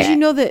comes with and it. you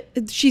know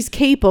that she's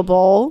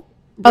capable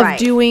of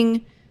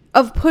Right.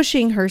 of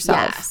pushing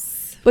herself. Yes.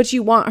 But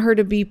you want her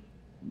to be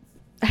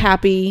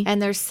happy.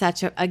 And there's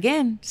such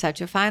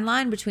a fine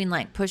line between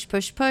like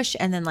push,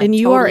 and then like And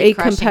you totally are a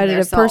crushing their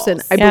competitive person.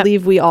 souls. I Yep.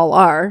 believe we all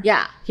are.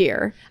 Yeah.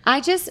 Here.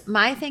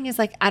 My thing is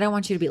like I don't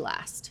want you to be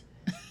last.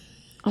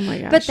 Oh my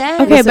gosh. But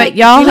then Okay, it's but like,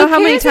 y'all- you know who how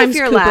many cares if times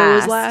you're Cooper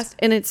was last,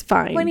 and it's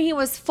fine. when he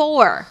was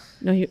 4.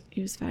 No, he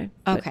was 5.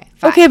 but- Okay,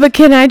 fine. Okay, but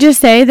can I just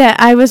say that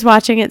I was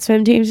watching at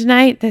swim team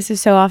tonight? This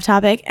is so off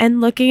topic, and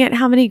looking at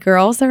how many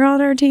girls are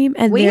on our team,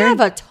 and We have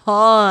a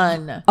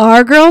ton.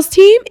 our girls'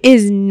 team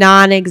is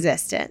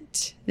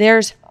non-existent.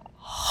 There's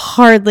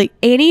hardly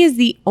Annie is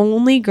the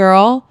only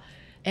girl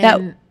that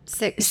And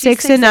she's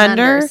 6 and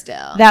under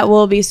still. that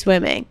will be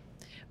swimming,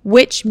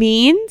 which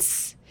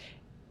means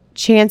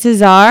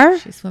chances are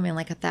She's swimming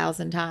like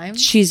 1,000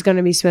 times. she's going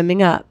to be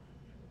swimming up,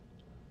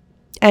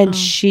 and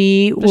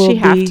she Does will she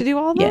have be- to do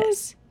all those?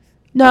 Yes.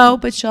 No,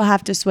 but she'll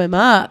have to swim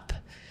up.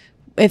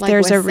 If Like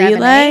there's a with 7,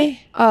 relay, 8?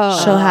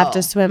 Oh. she'll have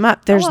to swim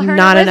up. There's Well, her and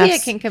not Olivia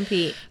enough. can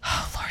compete.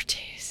 Oh Lord,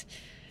 jeez.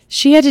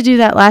 She had to do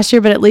that last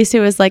year, but at least it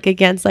was like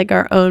against like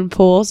our own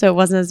pool, so it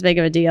wasn't as big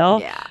of a deal.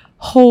 Yeah.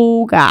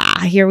 Oh God,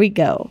 here we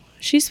go.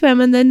 She's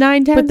swimming the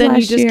 9 times. But then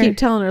you last just year. keep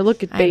telling her,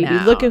 look at I baby.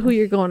 know. Look at who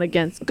you're going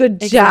against. Good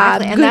job.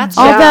 Exactly. And Good that's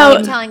job. what Although-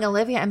 I'm telling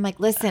Olivia. I'm like,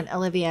 listen,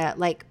 Olivia,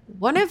 like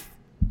one of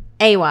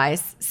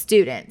AY's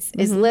students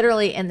is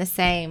literally in the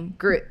same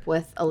group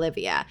with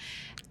Olivia.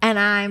 And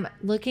I'm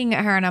looking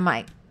at her and I'm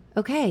like,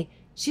 okay,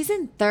 she's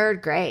in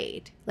 3rd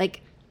grade.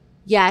 Like,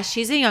 yeah,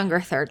 she's a younger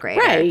 3rd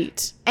grader.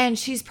 Right. And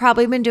she's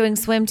probably been doing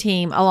swim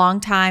team a long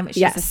time. She's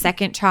Yes. a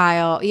second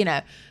child.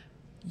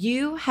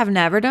 You have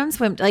never done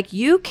swim. Like,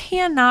 you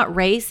cannot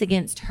race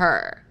against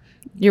her.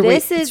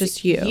 This it's is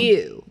just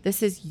you.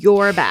 This is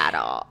your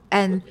battle.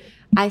 And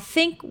I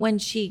think when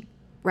she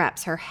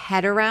wraps her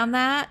head around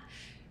that,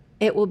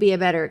 it will be a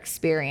better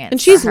experience. And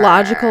she's for her.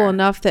 logical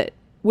enough that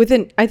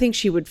I think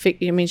she would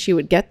she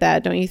would get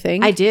that, don't you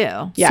think? I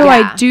do. Yeah. So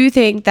I do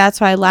think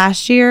that's why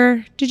last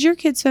year. Did your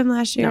kids swim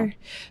last year? No.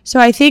 So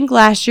I think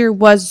last year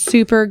was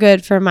super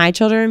good for my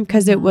children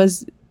because it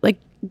was like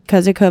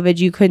because of COVID,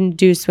 you couldn't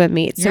do swim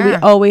meets. So we Yeah.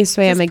 always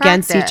swam Just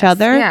against each practice.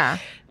 other. Yeah.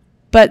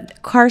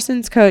 But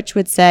Carson's coach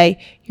would say,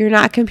 you're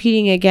not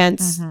competing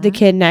against the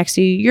kid next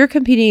to you. You're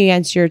competing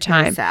against your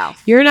time.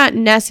 Yourself. You're not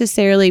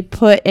necessarily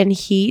put in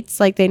heats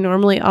like they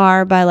normally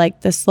are by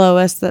like the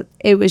slowest. That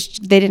it was,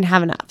 they didn't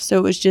have enough. So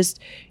it was just,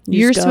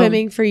 you're go.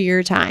 swimming for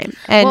your time.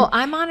 And, Well,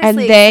 I'm honestly and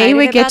they excited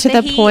would get about to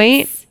the heats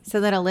point.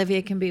 so that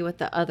Olivia can be with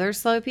the other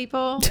slow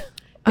people.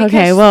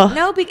 Okay, well,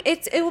 no,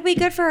 it will be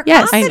good for her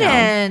Yes, I know.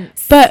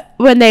 confidence. but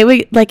when they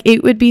would like,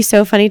 it would be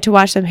so funny to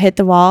watch them hit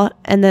the wall,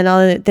 and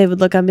then they would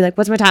look up and be like,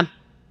 "What's my time?"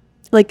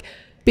 Like,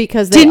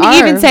 Because they didn't are.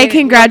 even say Look at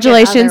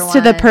congratulations other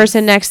to the ones.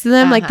 person next to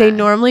them like they Uh-huh.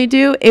 normally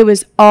do. It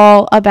was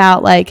all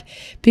about like,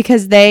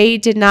 because they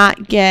did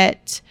not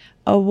get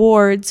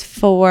awards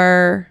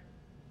for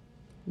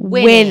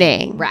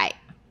winning. Right.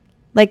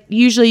 Like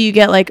usually you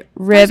get like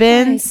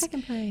ribbons,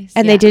 Second place.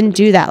 and Yeah. they didn't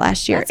do that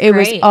last year. That's It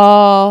was great.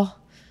 all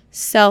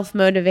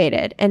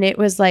self-motivated, and it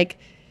was like,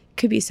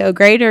 could be so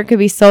great or it could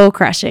be soul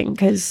crushing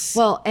because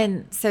Well,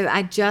 and so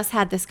I just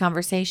had this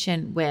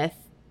conversation with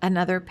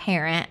another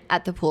parent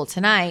at the pool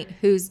tonight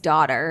whose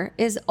daughter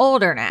is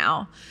older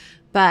now,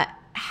 but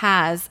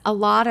has a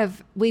lot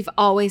of, we've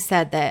always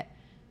said that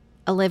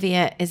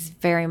Olivia is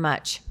very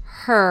much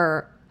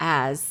her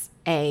as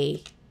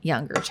a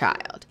younger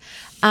child.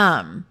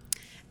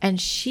 And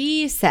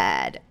she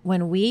said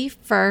when we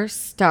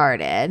first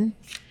started,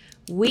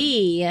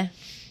 we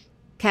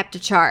kept a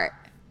chart.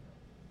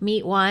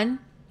 Meet 1,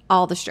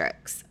 all the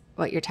strokes,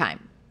 what your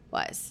time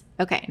was.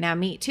 Okay, now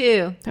meet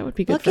 2. That would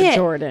be good Look for it.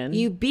 Jordan.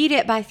 You beat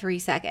it by 3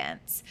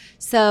 seconds.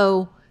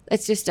 So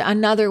it's just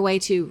another way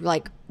to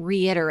like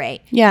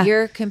reiterate. Yeah.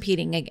 You're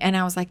competing. And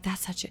I was like,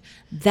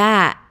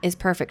 that is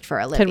perfect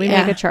for Olivia. Can we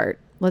make a chart?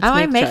 Let's Oh,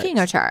 make I'm making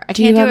charts. a chart. I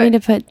do you can't want do me it.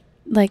 to put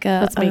like a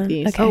Let's make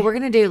these. okay. Oh, we're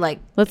going to do like,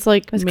 Let's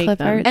like With make clip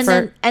them.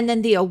 art. and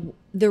then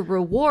the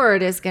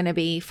reward is going to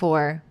be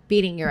for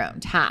beating your own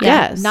time.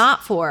 Yes.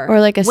 Not for Or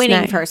like a winning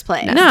snack. first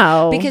place.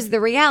 No. Because the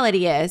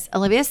reality is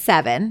Olivia's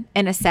 7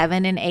 and a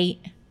 7 and 8.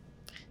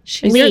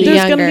 She's There's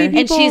younger. gonna be And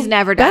people she's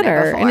never done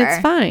better, it before. and it's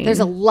fine. There's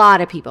a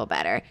lot of people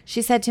better.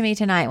 She said to me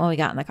tonight when we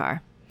got in the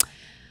car,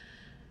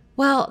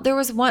 well, there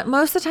was one,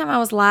 most of the time I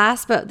was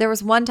last, but there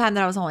was one time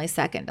that I was only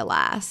second to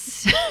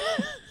last.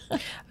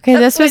 Okay,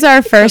 this was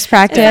our first And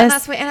practice.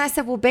 that's what- and I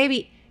said, well,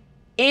 baby,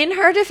 in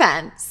her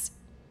defense,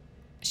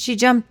 she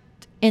jumped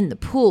in the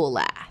pool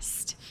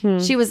last.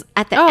 She was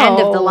at the end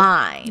of the Oh.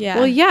 line. Yeah.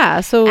 Well,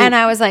 yeah. So And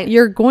I was like,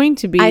 you're going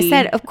to be. I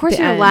said, of course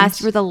the you're end last.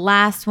 You're the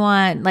last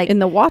one. Like in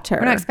the water.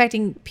 We're not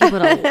expecting people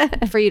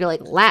to for you to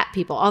like lap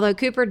people. Although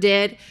Cooper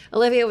did.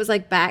 Olivia was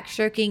like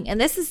backstroking,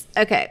 and this is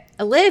okay.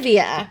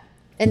 Olivia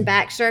in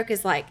backstroke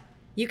is like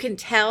you can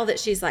tell that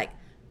she's like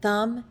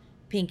thumb,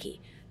 pinky,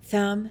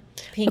 thumb,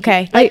 pinky.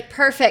 Okay. like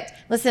perfect.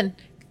 Listen,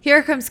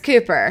 here comes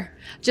Cooper.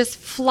 Just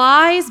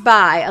flies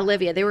by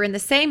Olivia. They were in the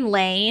same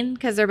lane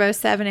because they're both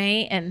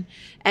 7'8",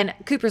 and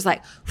Cooper's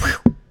like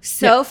whew,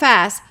 so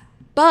fast.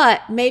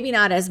 But maybe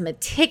not as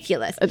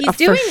meticulous.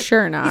 For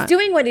sure not. He's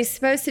doing what he's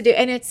supposed to do,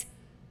 and it's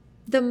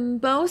the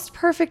most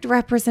perfect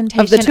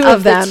representation Of the two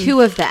of them. The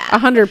two of them,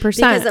 100%.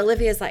 Because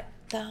Olivia's like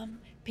thumb,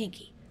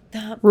 pinky,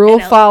 thumb, Rule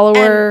and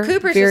follower, and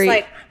Cooper's very- just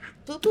like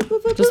boop, boop,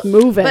 boop, boop, Just boop,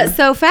 moving. but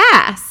so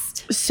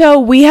fast. So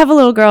we have a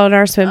little girl in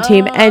our swim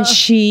team, and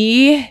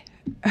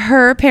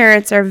her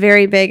parents are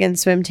very big in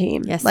swim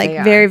team. Yes, like they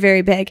are. very,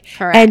 very big.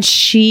 Correct. And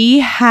she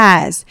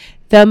has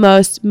the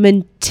most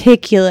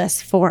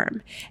meticulous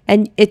form,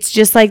 and it's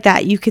just like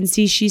that. You can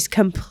see she's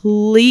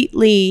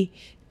completely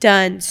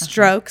done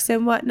strokes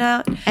and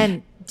whatnot,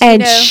 And do you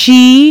and know-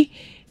 she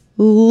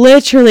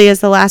literally is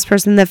the last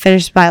person that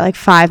finished by like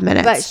 5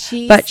 minutes.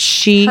 but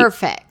she's she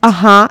perfect.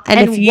 And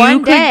And if you one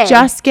could day-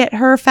 just get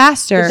her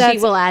faster, she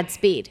will add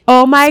speed.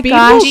 oh my Speed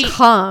gosh. will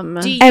come.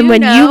 Do And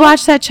when you know-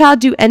 watch that child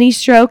do any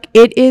stroke,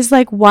 it is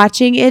like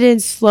watching it in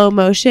slow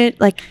motion.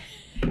 Like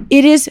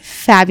it is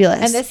fabulous.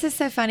 and this is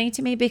so funny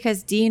to me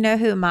because do you know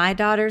who my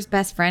daughter's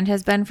best friend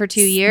has been for 2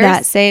 years?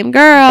 that same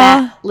girl.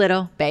 That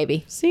little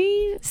baby.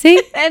 See,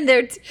 See? And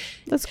they're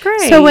that's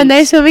great. So when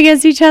they swim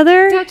against each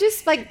other, they'll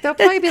just like they'll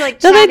probably be like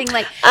they'll be chatting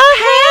like,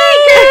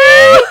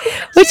 oh, hey,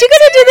 girl. What you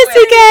gonna do this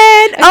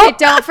weekend? okay,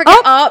 don't forget.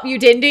 Oh, you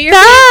didn't do your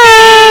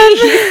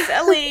thumb.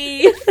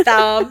 silly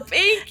thumb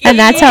pinky. And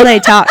that's how they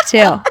talk too.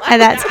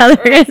 And that's how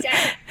they're gonna.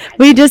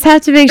 We just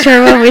have to make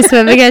sure when we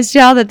swim against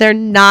y'all that they're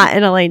not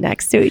in a lane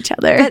next to each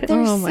other. But they're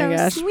Oh my so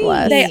gosh, sweet.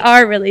 bless. They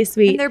are really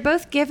sweet. And they're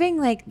both giving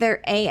like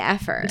their A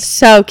effort.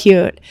 So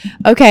cute.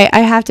 Okay, I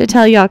have to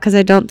tell y'all because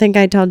I don't think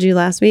I told you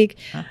last week.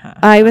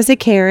 I was a Why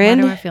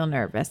Karen. do I feel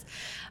nervous?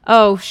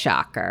 Oh,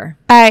 shocker.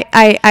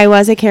 I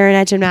was a Karen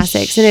at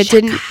gymnastics, and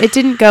it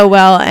didn't go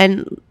well.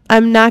 And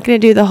I'm not going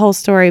to do the whole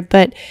story,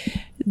 but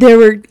there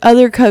were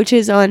other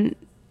coaches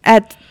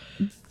at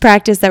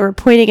practice that were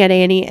pointing at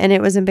Annie, and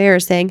it was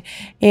embarrassing.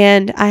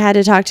 And I had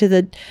to talk to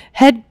the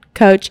head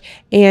coach,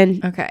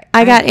 and Okay.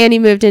 I got Annie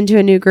moved into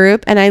a new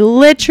group, and I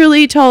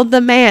literally told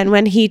the man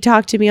when he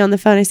talked to me on the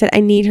phone, I said, I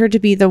need her to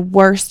be the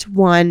worst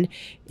one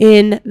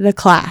in the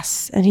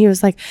class. And he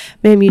was like,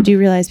 ma'am, you do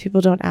realize people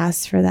don't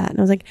ask for that. And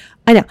I was like,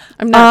 I know.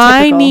 I'm not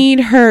I typical. need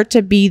her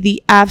to be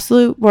the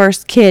absolute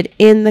worst kid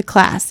in the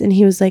class. And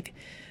he was like,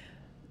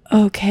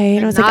 okay.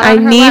 And I was like, Not I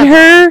on her need level.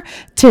 her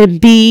to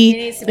be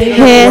needs to be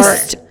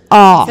pissed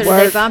off. So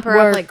did they bump her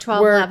up like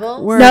 12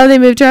 levels? No, they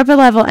moved her up a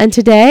level. And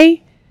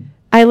today,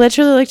 I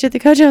literally looked at the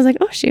coach and I was like,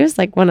 oh, she was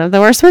like one of the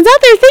worst ones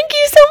out there. Thank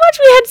you so much.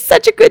 We had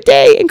such a good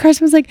day. And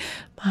Carson was like,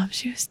 Mom,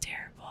 she was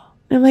terrible.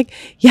 And I'm like,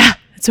 yeah,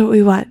 that's what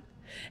we want.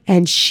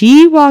 And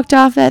she walked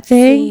off that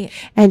thing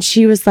and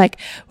she was like,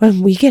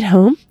 when we get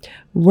home,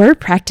 we're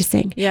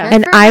practicing. Yeah.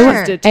 And Good for I her.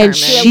 was, Determined. and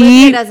See, she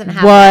Olivia doesn't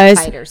have that was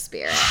fighter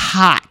spirit.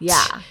 hot.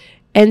 Yeah.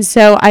 And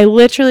so I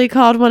literally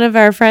called one of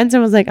our friends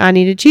and was like, I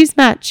need a cheese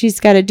mat.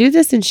 She's got to do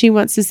this. And she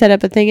wants to set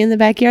up a thing in the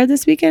backyard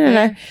this weekend.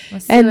 And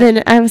Let's do and it.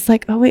 then I was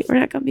like, oh, wait, we're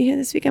not going to be here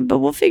this weekend, but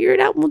we'll figure it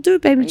out. And we'll do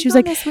it, baby. And she was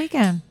like, this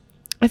weekend.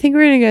 I think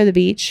we're going to go to the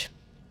beach,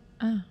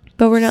 Oh.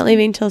 but we're not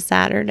leaving till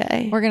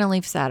Saturday. We're going to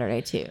leave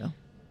Saturday too.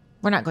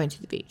 We're not going to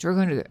the beach. We're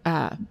going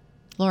to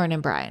Lauren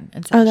and Brian.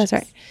 And Oh, that's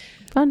Sasha's.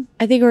 right. Fun.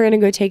 I think we're going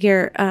to go take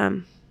care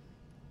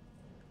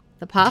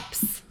The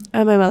pups.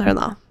 of my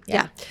mother-in-law.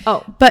 Yeah.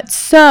 Oh, But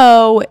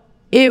so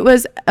it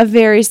was a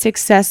very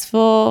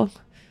successful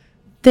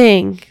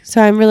thing.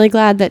 So I'm really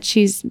glad that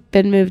she's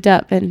been moved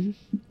up and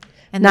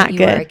and Not that you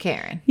good. were a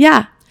Karen.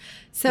 yeah.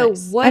 So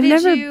Nice. what I've did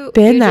never you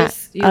been you that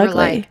just, you were ugly.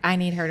 like, I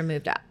need her to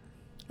move up.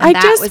 And I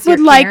that just was your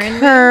would like Karen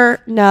move? her.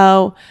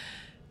 No,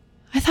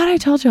 I thought I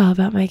told you all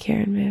about my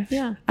Karen move.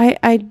 Yeah.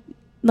 I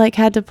like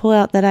had to pull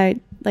out that I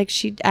like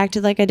she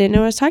acted like I didn't know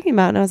what I was talking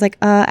about, and I was like,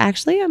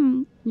 actually,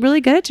 I'm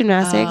really good at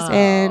gymnastics,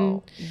 and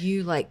Oh,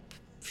 you like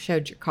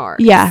showed your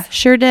cards. yeah,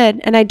 sure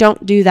did. And I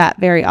don't do that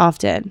very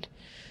often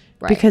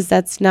Right. because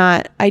that's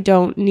not. I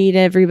don't need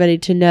everybody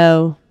to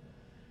know.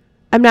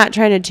 I'm not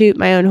trying to toot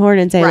my own horn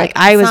and say Right. like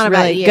I It's was not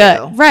about really you.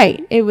 good.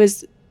 Right. It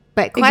was.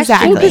 but exactly.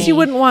 question Because you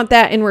wouldn't want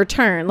that in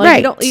return. Like,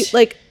 you don't, Right. you,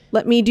 like,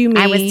 let me do me.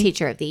 I was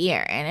teacher of the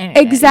year. And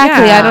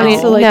Exactly. Yeah, I don't need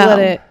so, like, no. let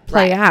it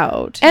play Right.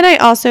 out. And I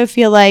also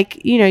feel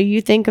like,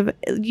 you think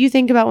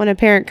about when a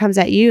parent comes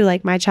at you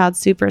like my child's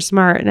super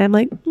smart, and I'm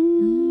like,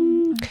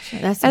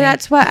 That's and me.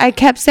 that's what I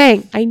kept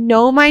saying. I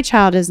know my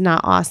child is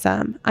not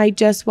awesome. I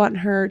just want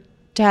her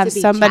to have To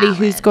be somebody who's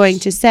challenged. going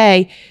to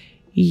say,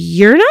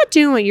 you're not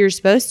doing what you're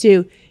supposed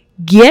to.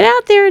 Get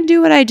out there and do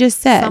what I just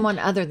said. someone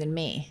other than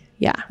me.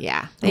 Yeah.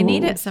 Yeah. They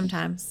need Ooh. it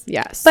sometimes.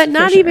 Yes. But for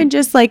not sure. even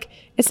just like,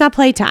 it's not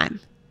playtime.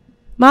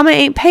 Mama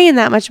ain't paying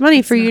that much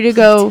money for you to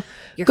go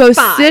You're go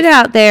 5. sit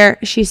out there.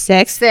 She's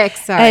 6.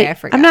 6. Sorry, And I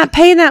forgot. I'm not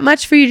paying that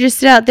much for you to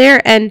sit out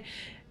there and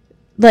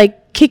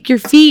like kick your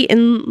feet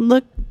and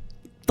look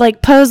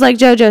like pose like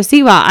JoJo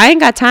Siwa. I ain't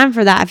got time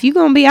for that. If you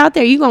gonna be out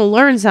there, you gonna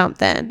learn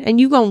something and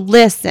you gonna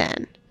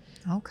listen,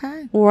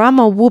 Okay. or I'm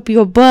gonna whoop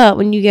your butt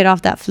when you get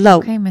off that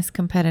float. Okay, Miss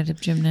Competitive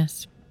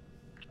Gymnast.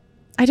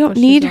 I don't What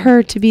she's need doing.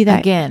 her to be that.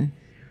 Again,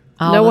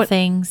 all No the one-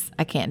 things,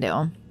 I can't do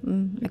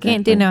them. I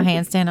can't do no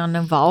handstand on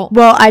no vault.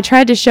 Well, I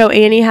tried to show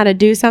Annie how to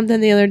do something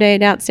the other day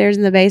downstairs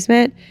in the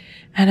basement,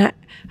 and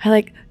I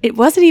like, it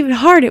wasn't even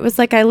hard. It was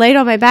like I laid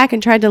on my back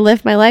and tried to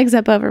lift my legs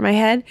up over my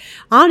head.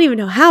 I don't even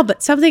know how,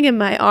 but something in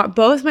my arm,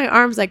 both my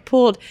arms like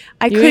pulled.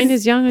 I you couldn't. ain't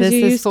as young as This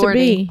you is used 40.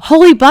 to be.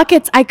 Holy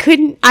buckets! I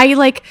couldn't. I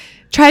like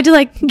tried to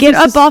like get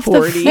This up is off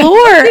 40. the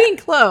floor. Getting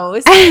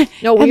close.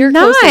 No, I'm we're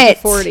closer not. to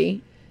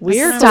 40.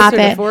 We're Stop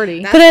closer it. to 40.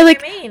 That's But I what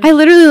like, I mean. I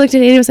literally looked at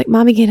Annie and was like,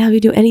 "Mommy can't help you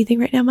do anything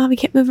right now. Mommy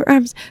can't move her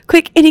arms.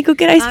 Quick, Annie, go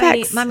get ice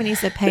packs." Mommy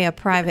needs to pay a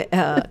private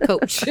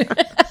coach.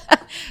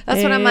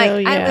 That's what I'm like. Hell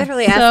I yeah.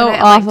 literally asked So her,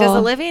 I'm like, does awful.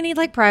 Olivia need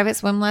like private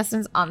swim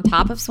lessons on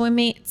top of swim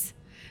meets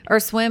or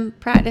swim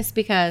practice?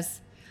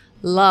 Because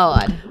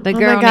Lord, the Oh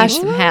girl my gosh!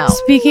 needs some help.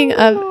 Speaking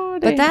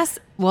of, But that's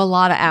a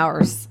lot of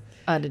hours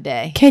a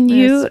day. can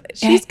you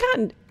She's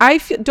gotten. I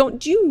feel.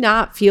 Do you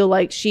not feel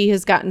like she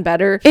has gotten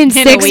better in a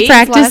 6 week,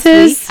 last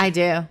practices? I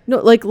do. No,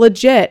 like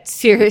legit.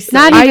 Seriously.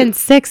 Not I- even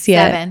 6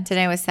 yet. 7.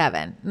 Today was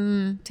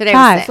 7. Today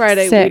 5. was 6.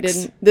 Friday we 6.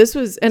 didn't. This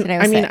was, and Today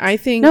was I mean, 6. I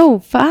think No,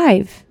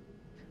 5.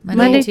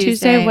 Monday, Monday,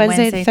 Tuesday,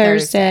 Wednesday,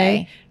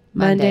 Thursday,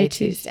 Monday,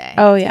 Tuesday.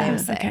 Oh Today yeah,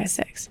 was 6. okay,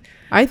 6.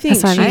 I think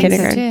That's why I'm I she- think so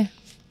kindergarten.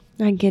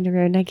 too. I'm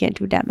kindergarten. I can't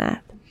do that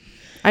math.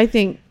 I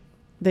think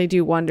they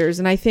do wonders,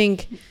 and I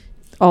think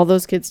all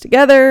those kids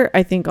together.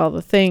 I think all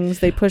the things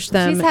they push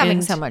them. She's having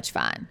and so much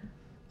fun.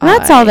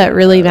 That's all that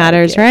really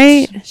matters,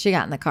 right? She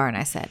got in the car and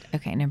I said,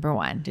 okay, number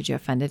 1, did you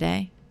have fun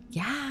today?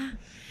 Yeah.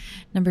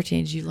 Number 2,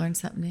 did you learn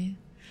something new?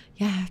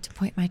 Yeah, I have to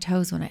point my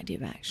toes when I do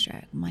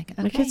backstroke. I'm like,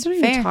 okay, My kids don't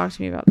fair. even talk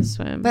to me about the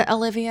swim. But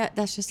Olivia,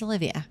 that's just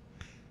Olivia.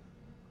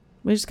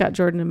 we just got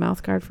Jordan a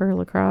mouth guard for her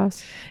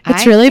lacrosse.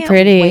 It's I really can't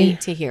pretty.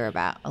 Wait to hear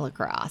about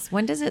lacrosse.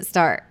 When does it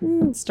start?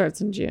 It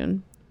starts in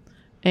June,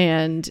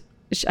 and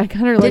I got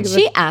her like. Did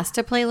she ask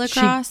to play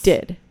lacrosse? She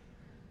did.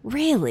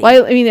 Really?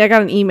 Well, I mean, I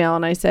got an email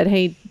and I said,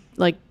 "Hey,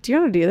 like, do you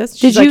want to do this?"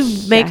 Did She's you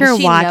like, make "Yes." her Does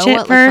she watch know it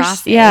what lacrosse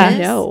first? Yeah. is?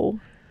 No,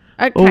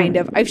 I kind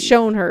of. I've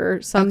shown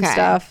her some Okay.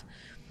 stuff,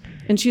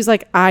 And she's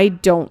like, I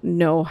don't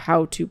know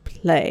how to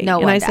play. No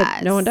and one I does.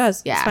 said, no one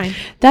does. Yeah. It's fine.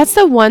 That's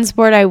the one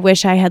sport I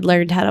wish I had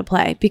learned how to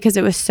play because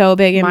it was so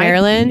big in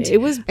Maryland.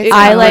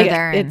 I like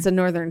northern. it's a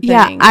northern thing.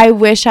 Yeah, I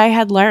wish I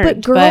had learned.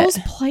 but girls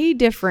play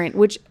different,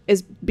 which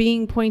is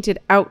being pointed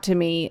out to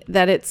me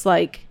that it's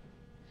like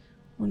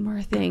one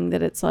more thing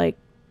that it's like,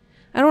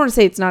 I don't want to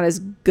say it's not as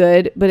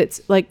good, but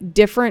it's like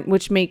different,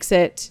 which makes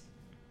it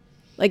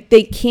like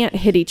they can't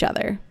hit each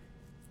other.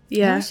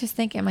 I was just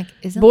thinking, I'm like,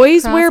 isn't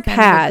Boys lacrosse wear kind of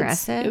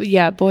pads. aggressive?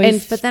 yeah, boys.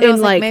 And But then I was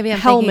in, like, like, maybe I'm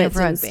helmets thinking of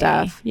and rugby.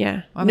 stuff.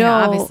 yeah. I mean, No.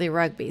 obviously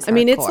rugby's I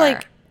mean, it's hardcore.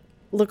 like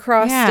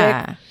lacrosse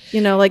Yeah. stick. You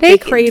know, like They they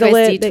can cradle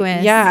twisty it.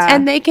 twist. Yeah,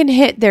 And they can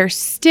hit their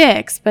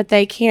sticks, but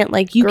they can't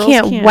like you Girls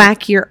can't can't.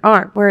 whack your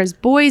arm. Whereas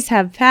boys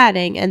have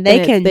padding and they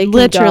And can they can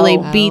literally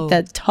go. beat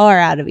the tar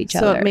out of each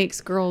so other. it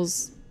makes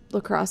girls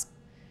lacrosse.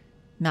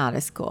 Not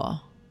as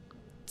cool.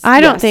 I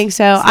don't Yes, think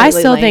so. I slightly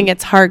still lame. think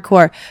it's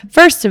hardcore.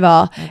 First of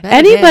all, bet it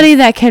anybody is.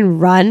 that can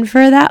run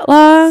for that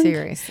long,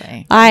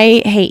 Seriously.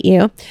 I hate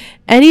you.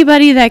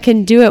 Anybody that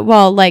can do it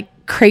while like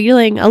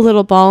cradling a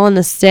little ball on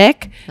the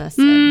stick,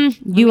 Listen,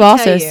 let you me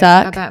also tell you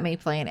suck. about me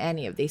playing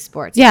any of these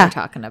sports Yeah. we're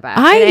talking about.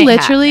 It I ain't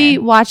literally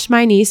happening. watched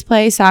my niece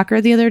play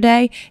soccer the other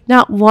day.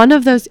 Not one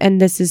of those,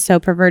 and this is so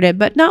perverted,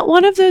 but not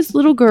one of those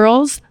little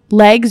girls'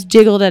 legs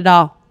jiggled at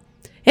all.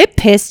 It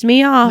pissed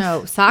me off.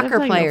 No, soccer There's,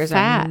 like, no players are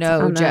fat no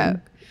on them.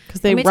 joke.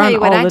 Because they Let me tell run you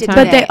what all I the did time.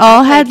 But today. they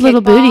all I played had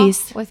little kickball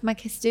booties. with my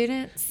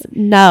students,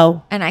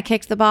 No. and I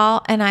kicked the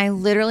ball, and I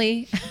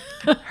literally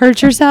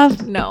Hurt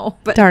yourself? no,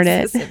 but Darn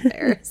it's it. just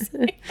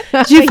embarrassing.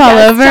 Did you fall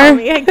Yes, over? tell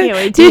me. I can't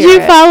wait to Did hear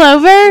you it. fall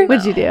over?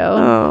 What'd you do?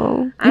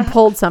 Oh. You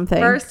pulled something.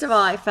 First of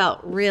all, I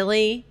felt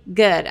really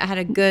good. I had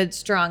a good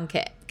strong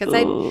kick because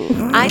I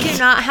do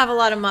not have a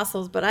lot of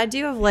muscles, but I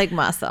do have leg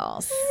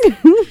muscles.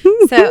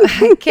 So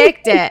I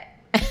kicked it,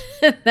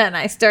 and then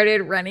I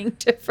started running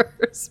to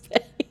first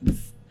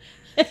base.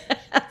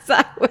 As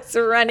I was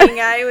running,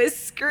 I was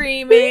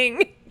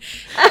screaming.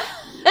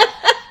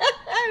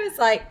 I was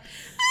like,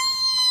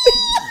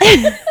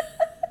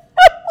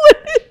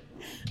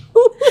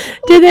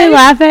 Did they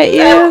laugh at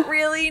felt you?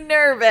 really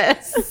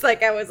nervous.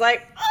 Like I was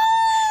like,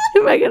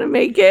 Am I gonna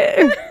make it?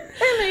 and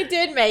I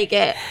did make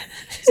it.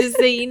 Just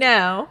so you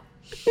know.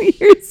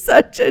 You're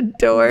such a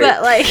dork.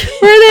 But like,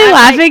 Were they I'm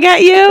laughing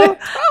at you?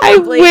 I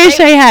Probably. wish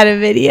They- I had a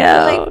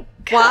video.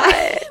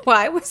 like,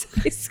 why was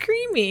I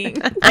screaming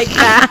like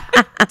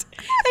that?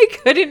 I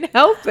couldn't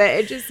help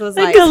it. It just was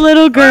like like, a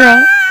little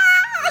girl.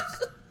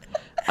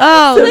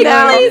 Oh, Like,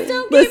 no. please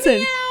don't get listen,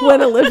 me out.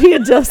 when Olivia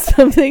does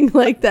something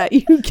like that,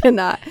 you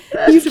cannot. You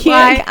That's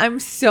why can't. I'm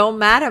so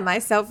mad at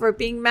myself for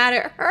being mad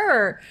at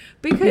her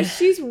because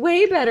she's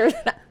way better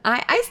than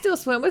I still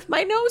swim with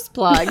my nose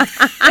plugged.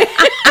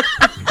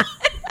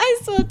 I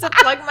still have to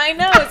plug my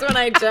nose when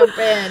I jump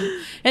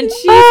in. And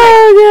she's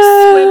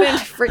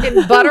like swimming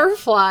freaking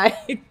butterfly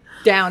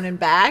down and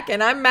back.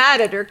 And I'm mad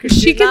at her because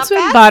She can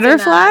swim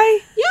butterfly?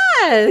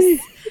 Yes.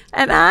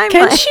 And I'm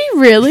Can like, she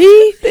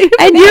really?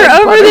 And you're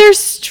over there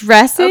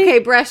stressing? okay,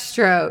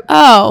 breaststroke.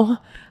 Oh.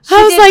 She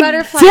I was did like,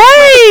 butterfly.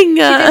 dang. She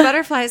did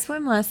butterfly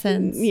swim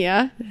lessons.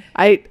 Yeah,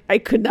 I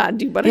could not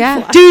do butterfly.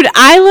 Yeah. Dude,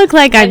 I look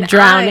like I'm And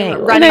drowning I'm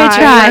when running I to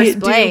try. first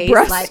place, do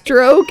like-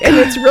 breaststroke, and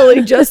it's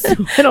really just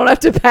I don't have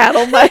to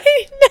paddle my.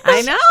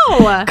 I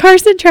know.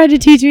 Carson tried to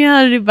teach me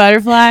how to do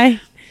butterfly.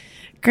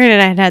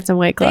 Granted, I had some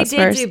weight They class did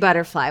first. do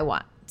butterfly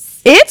once.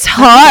 It's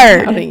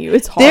hard. Telling you,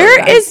 it's hard. There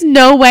guys. is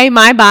no way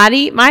my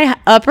body, my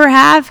upper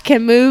half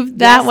can move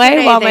that way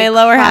Yesterday while they my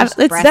lower half. crossed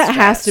It's breast that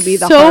has to be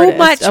the so hardest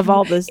much of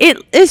all this. It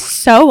is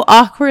so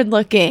awkward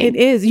looking. It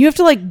is. You have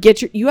to like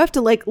get your. You have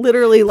to like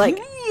literally like.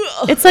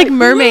 It's like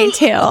mermaid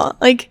tail.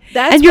 Like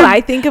That's and what you're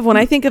I think of when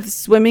I think of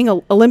swimming,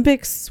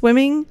 Olympics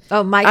swimming.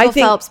 Oh, Michael I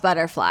think- Phelps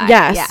butterfly.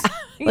 Yes.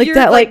 Yeah. Like Your,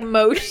 that, like-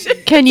 motion.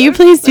 Can you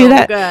please do so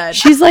that? good.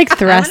 She's like I'm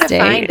gonna thrusting.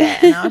 find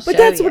it and I'll But show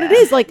that's what it ya.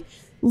 is. Like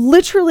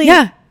literally.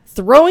 Yeah.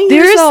 Throwing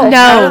There is yourself no-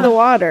 out of the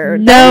water.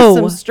 That no. is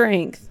some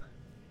strength.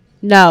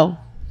 No.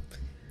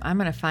 I'm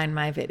gonna find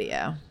my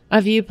video.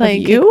 Of you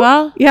playing You?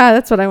 kickball? Yeah,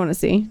 that's what I want to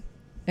see.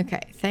 Okay,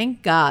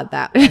 thank God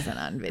that wasn't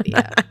on video.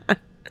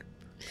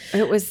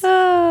 It was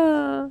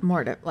Oh,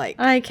 more to like.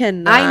 I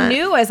cannot. I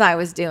knew as I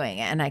was doing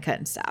it, and I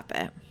couldn't stop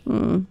it.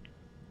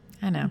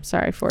 I know.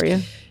 Sorry for you.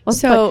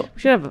 So-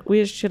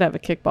 we should have a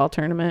kickball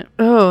tournament.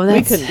 Oh, We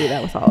that's couldn't do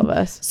that with all of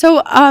us.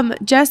 So,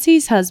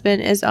 Jesse's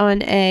husband is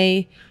on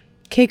a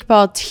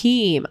kickball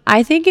team.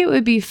 I think it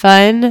would be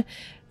fun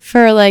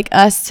for like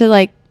us to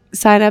like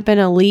sign up in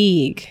a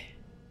league.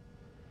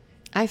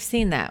 I've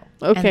seen that.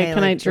 And Okay, they,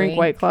 can I like, drink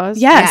White Claws?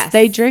 Yes,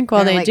 they drink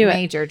while They're, they like, do it.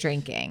 major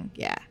drinking.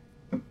 Yeah.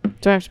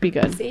 Do I have to be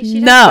good? See, she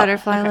does No.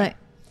 butterfly. Okay. Like,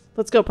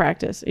 Let's go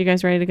practice. Are you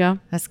guys ready to go?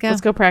 let's go. Let's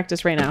go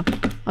practice right now.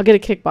 I'll get a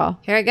kickball.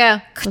 Here I go.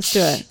 Let's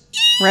do it.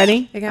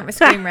 Ready? I got my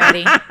scream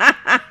ready.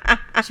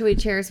 Should we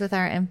cheers with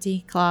our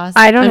empty claws?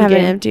 I don't I'm have an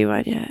game. empty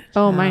one yet.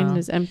 Oh, mine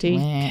is empty.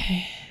 Meh.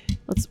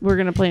 We're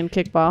gonna play in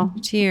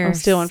kickball. Cheers. I'll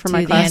steal one from to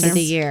my the end of classroom.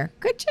 the year.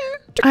 Good cheer.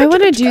 I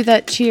want to do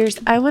that. Cheers.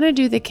 I want to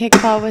do the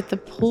kickball with the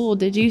pool.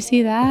 Did you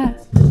see that?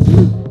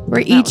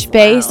 Where each was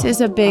base loud.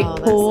 is a big Oh,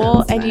 that pool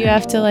sounds and you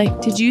have to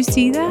like, did you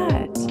see that?